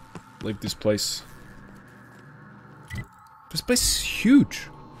 Leave this place. This place is huge.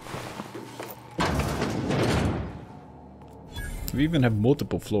 We even have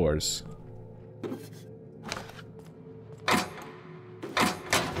multiple floors.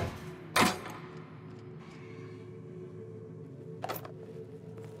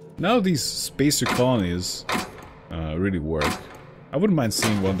 Now these spacer colonies really work. I wouldn't mind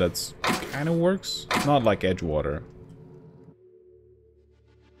seeing one that's kind of works, not like Edgewater.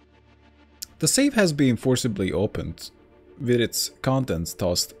 The safe has been forcibly opened, with its contents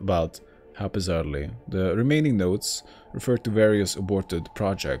tossed about haphazardly. The remaining notes refer to various aborted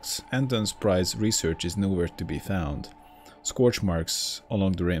projects. Anton's prize research is nowhere to be found. Scorch marks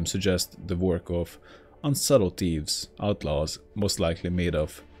along the rim suggest the work of unsubtle thieves, outlaws, most likely made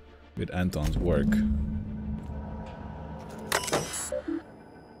of with Anton's work.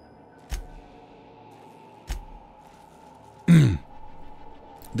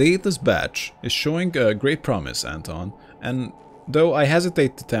 The Aethys batch is showing great promise, Anton, and though I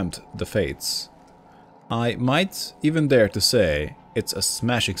hesitate to tempt the fates, I might even dare to say it's a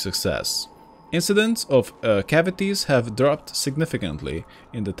smashing success. Incidents of cavities have dropped significantly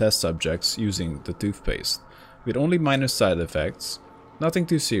in the test subjects using the toothpaste, with only minor side effects, nothing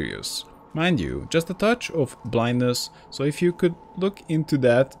too serious. Mind you, just a touch of blindness, so if you could look into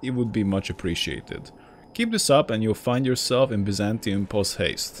that, it would be much appreciated. Keep this up and you'll find yourself in Byzantium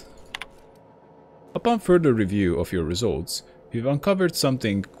post-haste. Upon further review of your results, we've uncovered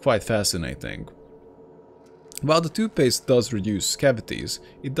something quite fascinating. While the toothpaste does reduce cavities,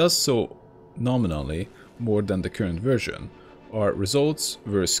 it does so nominally more than the current version. Our results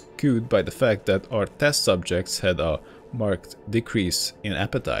were skewed by the fact that our test subjects had a marked decrease in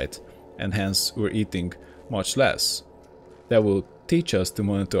appetite and hence were eating much less. That will teach us to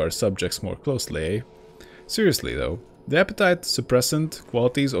monitor our subjects more closely, eh? Seriously though, the appetite suppressant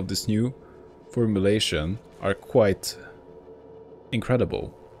qualities of this new formulation are quite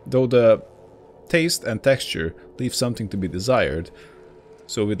incredible, though the taste and texture leave something to be desired,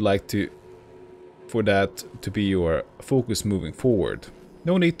 so we'd like for that to be your focus moving forward.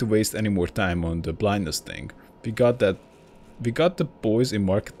 No need to waste any more time on the blindness thing. We got that we got the boys in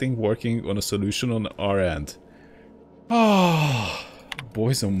marketing working on a solution on our end. Ah,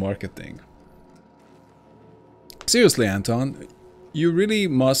 boys on marketing. Seriously, Anton, you really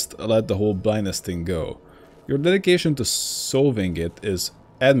must let the whole blindness thing go. Your dedication to solving it is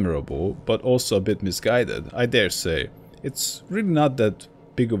admirable, but also a bit misguided, I dare say. It's really not that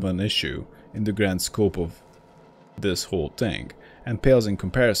big of an issue in the grand scope of this whole thing, and pales in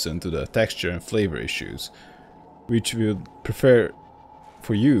comparison to the texture and flavor issues, which we would prefer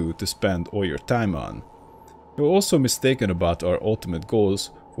for you to spend all your time on. You're also mistaken about our ultimate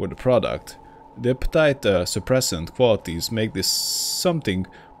goals for the product. The appetite suppressant qualities make this something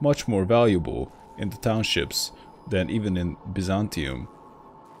much more valuable in the townships than even in Byzantium.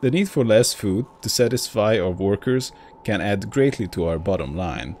 The need for less food to satisfy our workers can add greatly to our bottom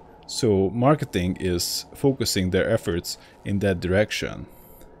line, so marketing is focusing their efforts in that direction.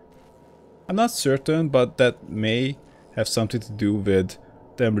 I'm not certain, but that may have something to do with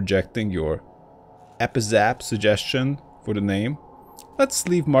them rejecting your Epizap suggestion for the name. Let's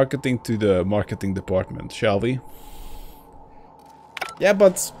leave marketing to the marketing department, shall we? Yeah,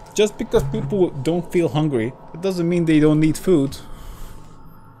 but just because people don't feel hungry, it doesn't mean they don't need food.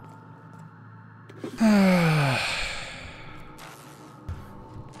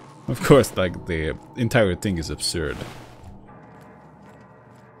 Of course, like, the entire thing is absurd.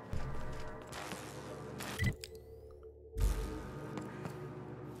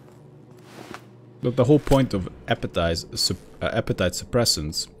 But the whole point of appetite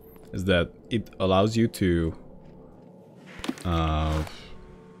suppressants is that it allows you to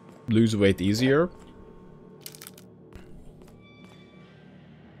lose weight easier.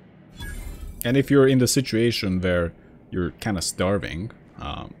 And if you're in the situation where you're kind of starving,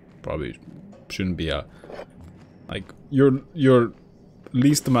 probably shouldn't be a, like, your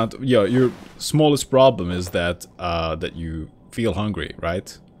least amount, yeah, your smallest problem is that that you feel hungry,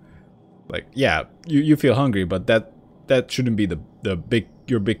 right? Like, yeah, you feel hungry, but that shouldn't be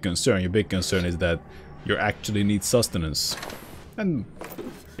your big concern. Your big concern is that you actually need sustenance. And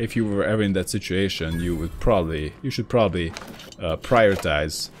if you were ever in that situation, you should probably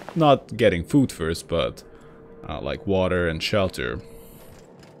prioritize not getting food first, but like water and shelter.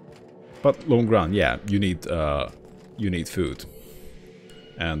 But long run, yeah, you need food,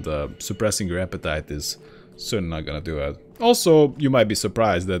 and suppressing your appetite is certainly not gonna do it. Also, you might be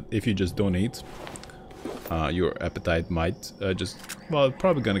surprised that if you just don't eat, your appetite might well,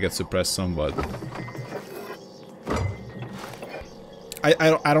 probably gonna get suppressed somewhat.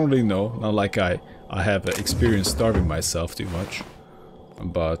 I don't really know, not like I have experience starving myself too much.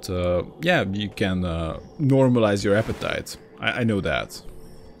 But yeah, you can normalize your appetite. I know that.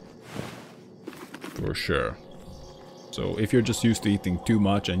 For sure. So if you're just used to eating too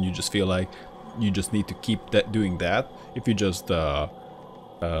much and you just feel like you just need to keep doing that, if you just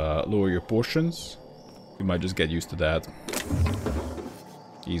lower your portions, you might just get used to that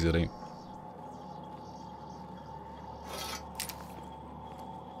easily.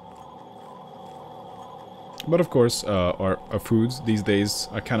 But of course, our foods these days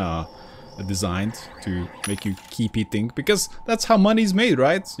are kind of designed to make you keep eating, because that's how money's made,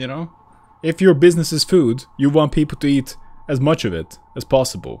 right? You know, if your business is food, you want people to eat as much of it as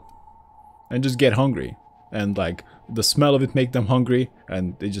possible and just get hungry, and like the smell of it make them hungry,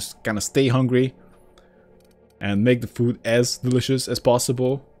 and they just kind of stay hungry and make the food as delicious as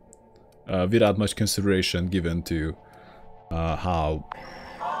possible without much consideration given to how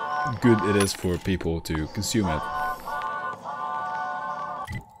good it is for people to consume it.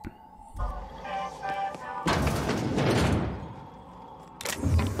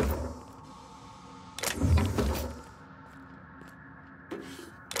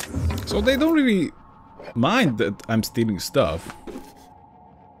 So they don't really mind that I'm stealing stuff.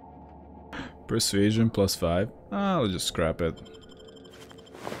 Persuasion +5. I'll just scrap it.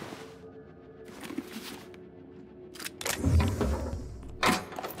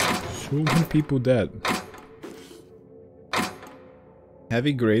 So many people dead.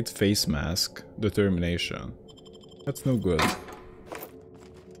 Heavy grade face mask. Determination. That's no good.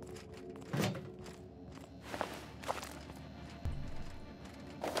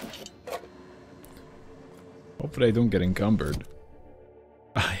 Hopefully I don't get encumbered.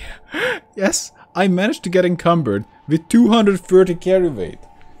 Yes, I managed to get encumbered with 230 carry weight.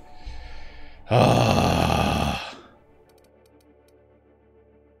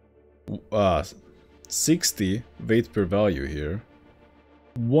 60 weight per value here.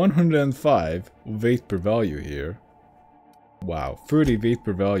 105 weight per value here. Wow, 30 weight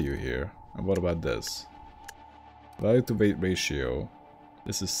per value here. And what about this? Value to weight ratio.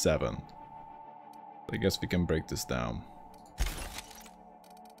 This is 7. I guess we can break this down.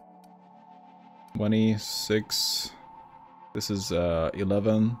 26. This is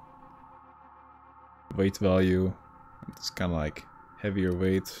 11. Weight value. It's kind of like heavier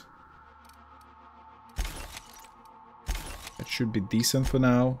weight. It should be decent for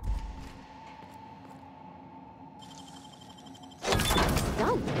now.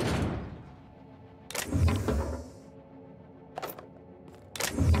 Done.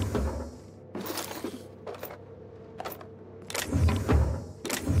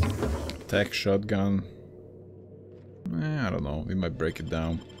 Attack shotgun. I don't know. We might break it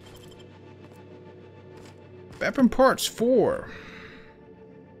down. Weapon parts 4.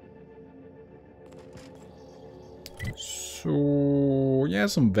 So yeah,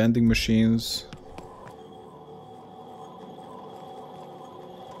 some vending machines.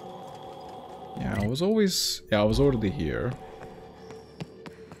 Yeah, I was already here.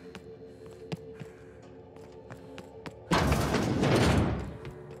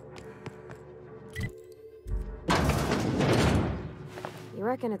 You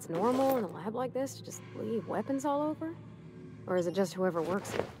reckon it's normal in a lab like this to just leave weapons all over? Or is it just whoever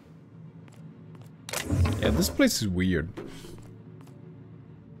works here? Yeah, this place is weird.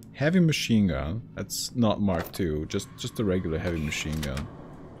 Heavy machine gun. That's not Mark II, just a regular heavy machine gun.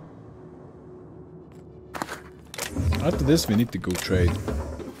 After this, we need to go trade.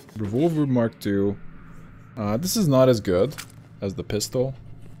 Revolver Mark II. This is not as good as the pistol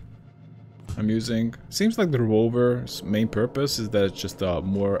I'm using. Seems like the revolver's main purpose is that it's just a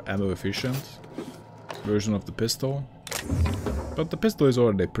more ammo efficient version of the pistol. But the pistol is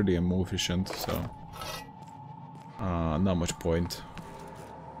already pretty ammo efficient, so not much point.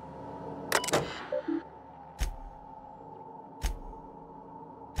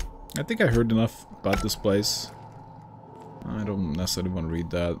 I think I heard enough about this place. I don't necessarily want to read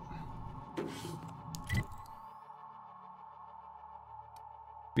that.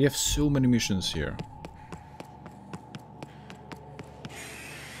 We have so many missions here.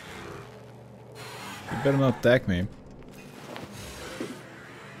 You better not attack me.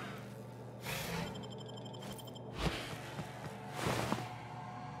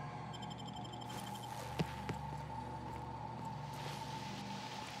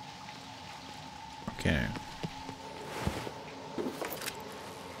 Okay.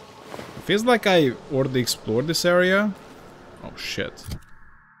 Feels like I already explored this area. Oh shit.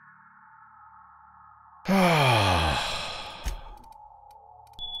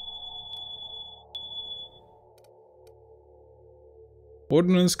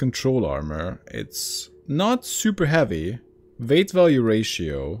 Ordnance control armor. It's not super heavy. Weight value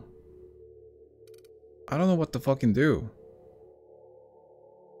ratio. I don't know what to fucking do.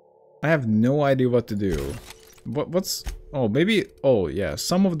 I have no idea what to do. What's... Oh, maybe... Oh, yeah.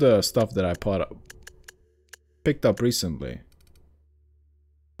 Some of the stuff that I picked up recently.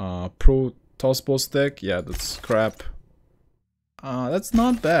 Pro tossball stick. Yeah, that's crap. That's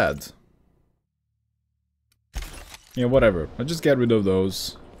not bad. Yeah, whatever. I'll just get rid of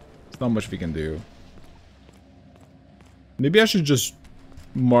those. There's not much we can do. Maybe I should just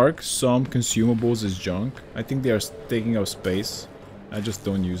mark some consumables as junk. I think they are taking up space. I just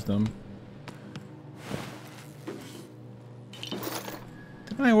don't use them.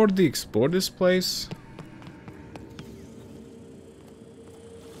 Didn't I already explore this place?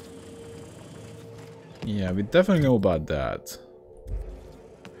 Yeah, we definitely know about that.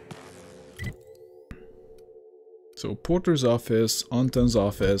 So, Porter's office, Anton's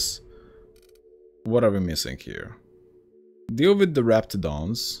office. What are we missing here? Deal with the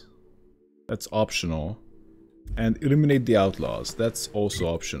Raptidons. That's optional. And eliminate the outlaws. That's also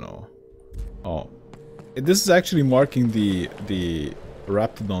optional. Oh. This is actually marking the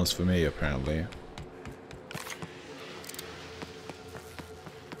Raptidons for me, apparently.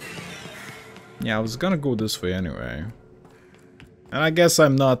 Yeah, I was gonna go this way anyway. And I guess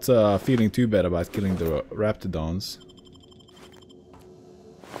I'm not feeling too bad about killing the Raptidons.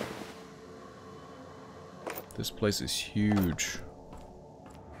 This place is huge.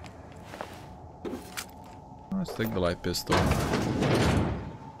 Let's take the light pistol.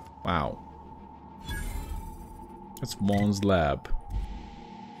 Wow. That's Vaughn's lab.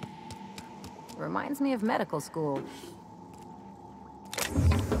 Reminds me of medical school.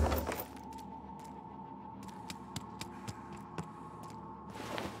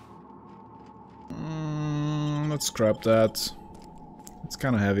 Let's scrap that. It's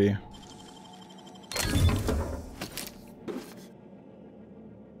kind of heavy.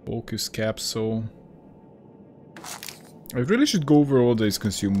 Focus capsule. I really should go over all these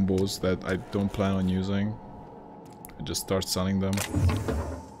consumables that I don't plan on using. I just start selling them.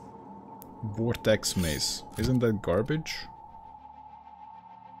 Vortex mace. Isn't that garbage?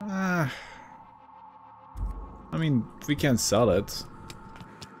 I mean, we can sell it.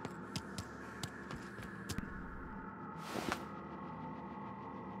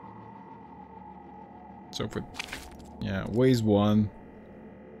 So if it, yeah, weighs 1.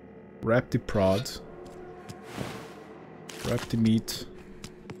 Wrap the prod. Wrap the meat.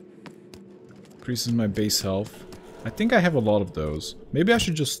 Increases my base health. I think I have a lot of those. Maybe I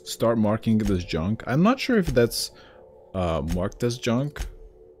should just start marking it as junk. I'm not sure if that's marked as junk.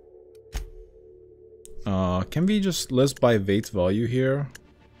 Can we just list by weight value here?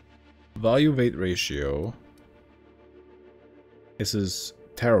 Value weight ratio. This is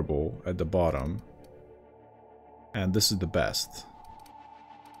terrible at the bottom. And this is the best.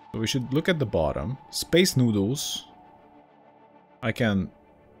 So we should look at the bottom. Space noodles. I can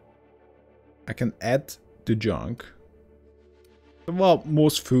add to junk. Well,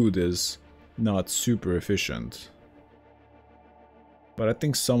 most food is not super efficient. But I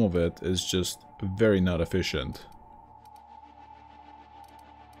think some of it is just very not efficient.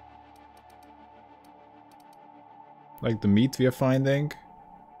 Like the meat we are finding.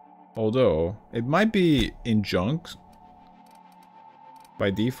 Although, it might be in junk.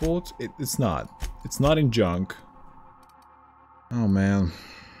 By default, it's not. It's not in junk. Oh man.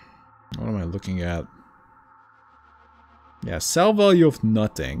 What am I looking at? Yeah, sell value of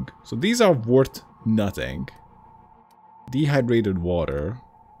nothing. So these are worth nothing. Dehydrated water.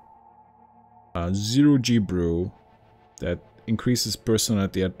 0G brew. That increases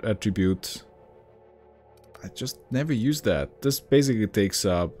personality attribute. I just never use that. This basically takes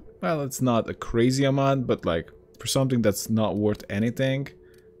up, well, it's not a crazy amount, but like for something that's not worth anything,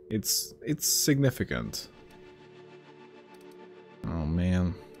 it's significant. Oh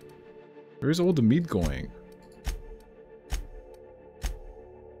man. Where's all the meat going?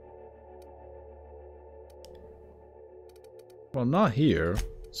 Well, not here.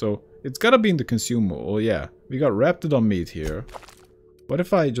 So it's gotta be in the consumable. Oh yeah, we got Raptidon meat here. What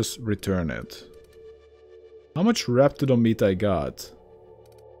if I just return it? How much Raptidon meat I got?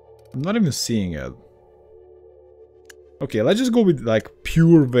 I'm not even seeing it. Okay, let's just go with like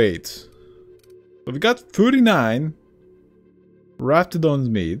pure weight. So we got 39 Raptidon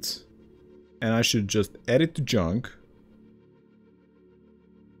meat. And I should just add it to junk.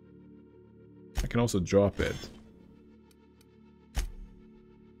 I can also drop it.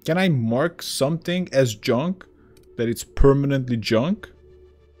 Can I mark something as junk? That it's permanently junk?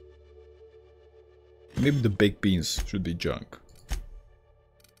 Maybe the baked beans should be junk.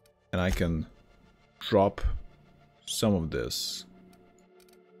 And I can drop some of this.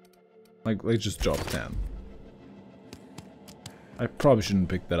 Like, let's just drop 10. I probably shouldn't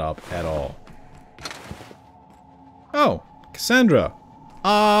pick that up at all. Oh, Cassandra.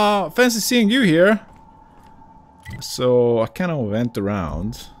 Fancy seeing you here. So I kind of went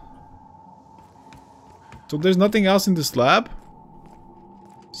around. So there's nothing else in this lab?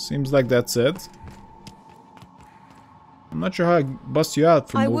 Seems like that's it. I'm not sure how I bust you out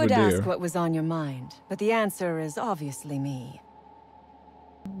from over there. I would ask what was on your mind, but the answer is obviously me.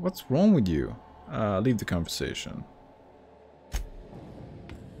 What's wrong with you? Leave the conversation.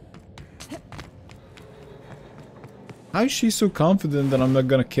 How is she so confident that I'm not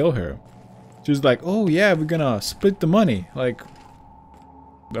gonna kill her? She's like, oh yeah, we're gonna split the money. Like,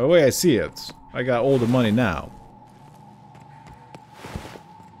 the way I see it, I got all the money now.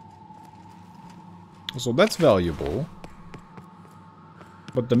 So that's valuable.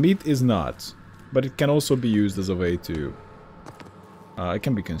 But the meat is not. But it can also be used as a way to... it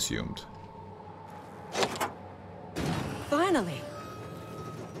can be consumed. Finally!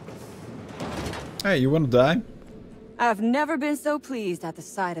 Hey, you wanna die? I've never been so pleased at the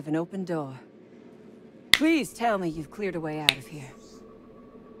sight of an open door. Please tell me you've cleared a way out of here.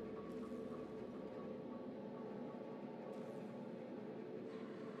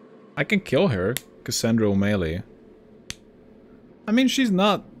 I can kill her, Cassandra O'Malley. I mean, she's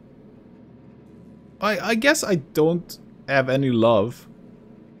not... I guess I don't have any love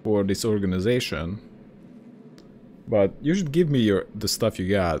for this organization. But you should give me the stuff you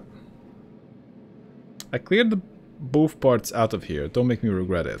got. I cleared both parts out of here. Don't make me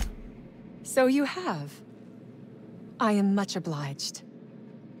regret it. So you have. I am much obliged.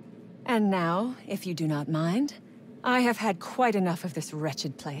 And now, if you do not mind, I have had quite enough of this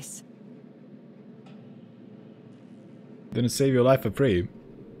wretched place. Didn't save your life for free.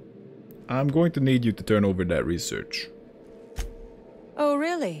 I'm going to need you to turn over that research. Oh,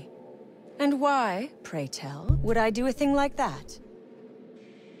 really? And why, pray tell, would I do a thing like that?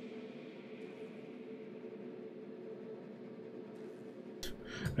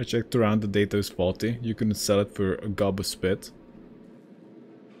 I checked around, the data is faulty. You couldn't sell it for a gob of spit.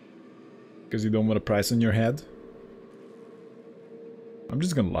 Because you don't want a price on your head. I'm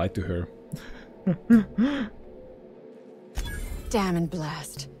just gonna lie to her. Damn and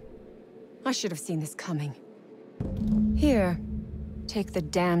blast. I should have seen this coming. Here, take the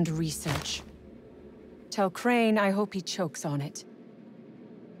damned research. Tell Crane I hope he chokes on it.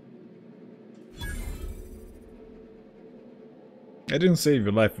 I didn't save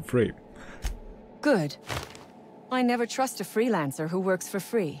your life for free. Good. I never trust a freelancer who works for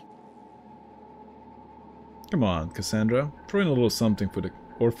free. Come on, Cassandra. Throw in a little something for the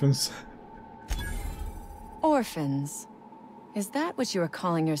orphans. Orphans. Is that what you are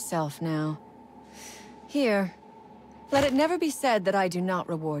calling yourself now? Here. Let it never be said that I do not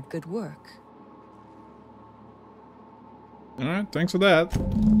reward good work. Alright, thanks for that.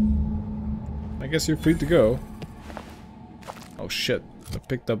 I guess you're free to go. Oh shit, I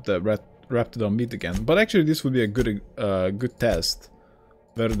picked up the Raptidon meat again. But actually this would be a good test.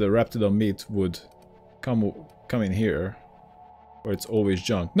 Whether the Raptidon meat would come in here. Where it's always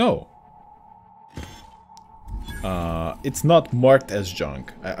junk. No! It's not marked as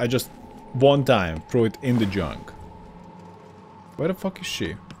junk. I just one time throw it in the junk. Where the fuck is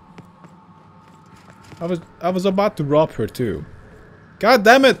she? I was about to rob her too. God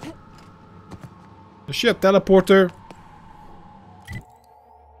damn it! Is she a teleporter?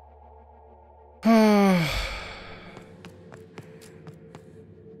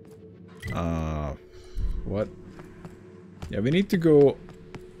 What? Yeah, we need to go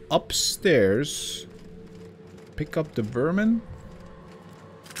upstairs. Pick up the vermin.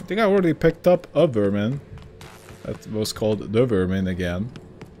 I think I already picked up a vermin. That was called the vermin again.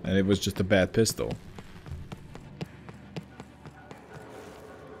 And it was just a bad pistol.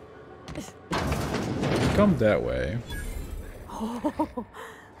 Come that way. Oh,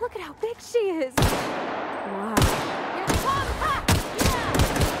 look at how big she is. Wow.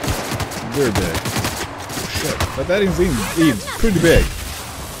 Very big. Oh shit. But that is indeed pretty big.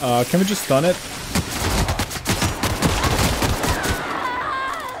 Can we just stun it?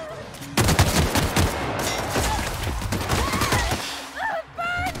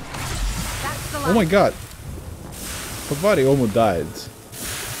 Oh my god. Her body almost died.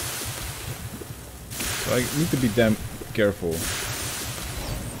 So I need to be damn careful.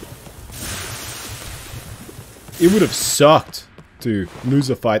 It would have sucked to lose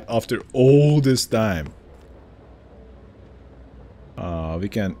a fight after all this time. We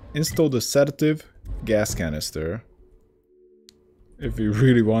can install the sedative gas canister. If we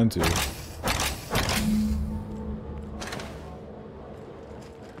really want to.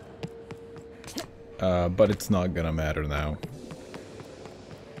 But it's not gonna matter now.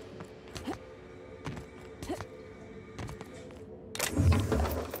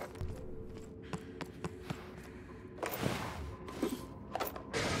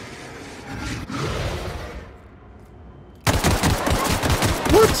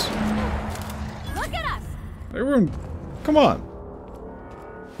 What? Look at us. Everyone, come on.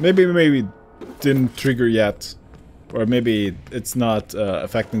 Maybe didn't trigger yet, or maybe it's not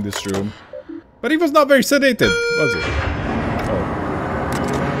affecting this room. But he was not very sedated, was he?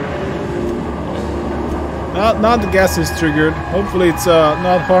 Oh. Now the gas is triggered. Hopefully it's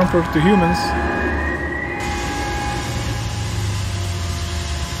not harmful to humans.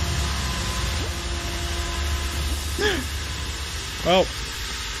 Well,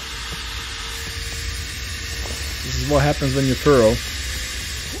 this is what happens when you furrow.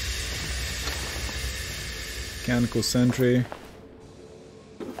 Mechanical sentry.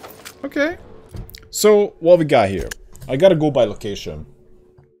 Okay. So, what we got here? I gotta go by location.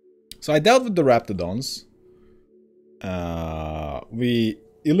 So I dealt with the Raptidons. We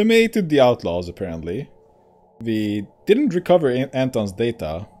eliminated the outlaws, apparently. We didn't recover Anton's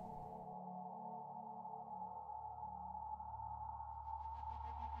data.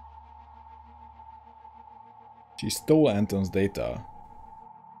 She stole Anton's data.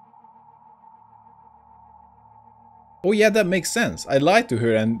 Oh yeah, that makes sense. I lied to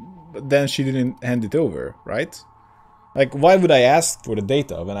her and then she didn't hand it over, right? Like, why would I ask for the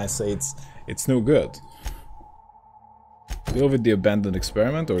data when I say it's no good? Deal with the abandoned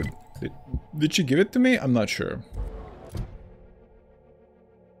experiment, or did she give it to me? I'm not sure.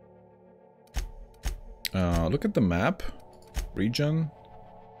 Look at the map. Region.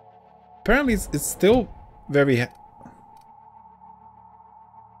 Apparently it's still very...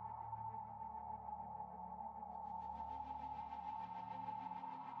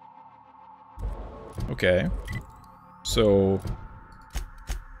 Okay. So...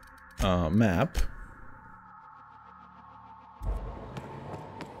 map.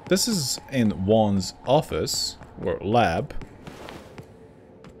 This is in Juan's office, or lab.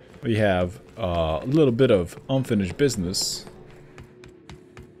 We have a little bit of unfinished business.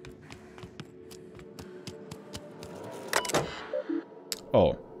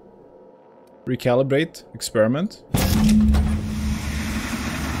 Oh. Recalibrate. Experiment.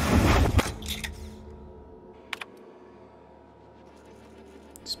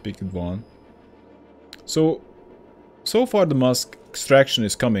 Speak with Vaughn. So far the musk extraction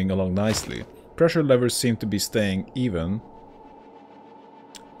is coming along nicely. Pressure levels seem to be staying even.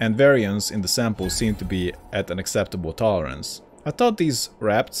 And variance in the samples seem to be at an acceptable tolerance. I thought these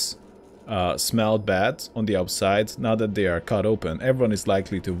rats smelled bad on the outside. Now that they are cut open, everyone is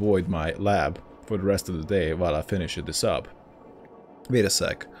likely to avoid my lab for the rest of the day while I finish this up. Wait a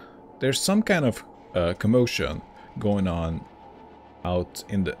sec. There's some kind of commotion going on out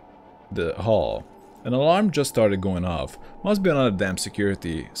in the hall. An alarm just started going off. Must be another damn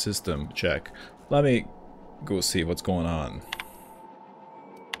security system check. Let me go see what's going on.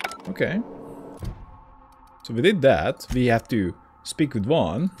 Okay. So we did that. We have to speak with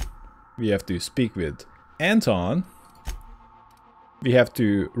Vaughn. We have to speak with Anton. We have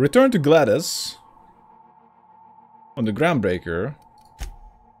to return to Gladys on the groundbreaker.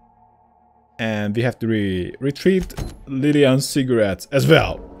 And we have to retrieve Lillian's cigarettes as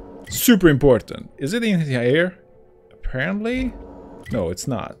well. Super important. Is it in here? Apparently? No, it's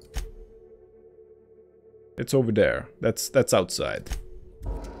not. It's over there. That's outside.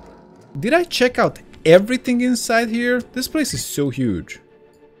 Did I check out everything inside here? This place is so huge.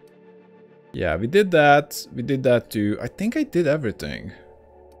 Yeah, we did that. We did that too. I think I did everything.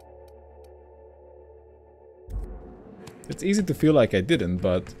 It's easy to feel like I didn't,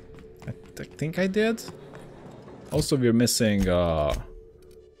 but I think I did. Also, we're missing a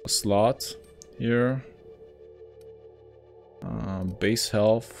slot here. Base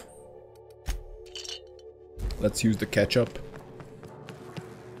health. Let's use the ketchup.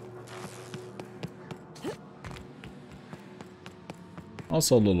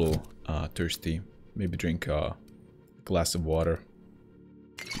 Also a little thirsty. Maybe drink a glass of water.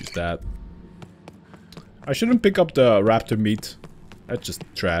 Use that. I shouldn't pick up the raptor meat. That's just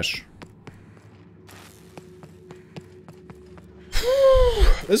trash.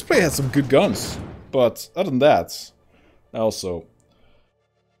 This play has some good guns, but other than that, also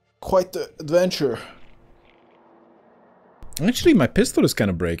quite the adventure. Actually, my pistol is kind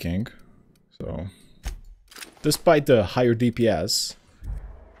of breaking, so despite the higher DPS,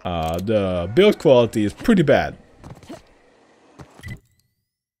 the build quality is pretty bad.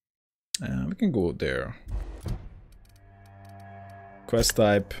 We can go there. Quest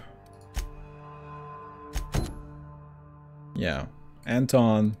type. Yeah.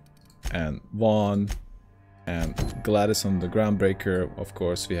 Anton and Vaughn and Gladys on the groundbreaker. Of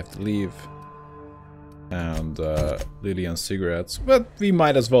course, we have to leave. And Lillian's cigarettes. But we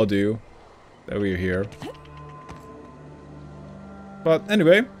might as well do that we're here. But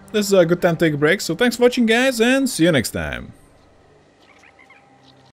anyway, this is a good time to take a break. So thanks for watching, guys, and see you next time.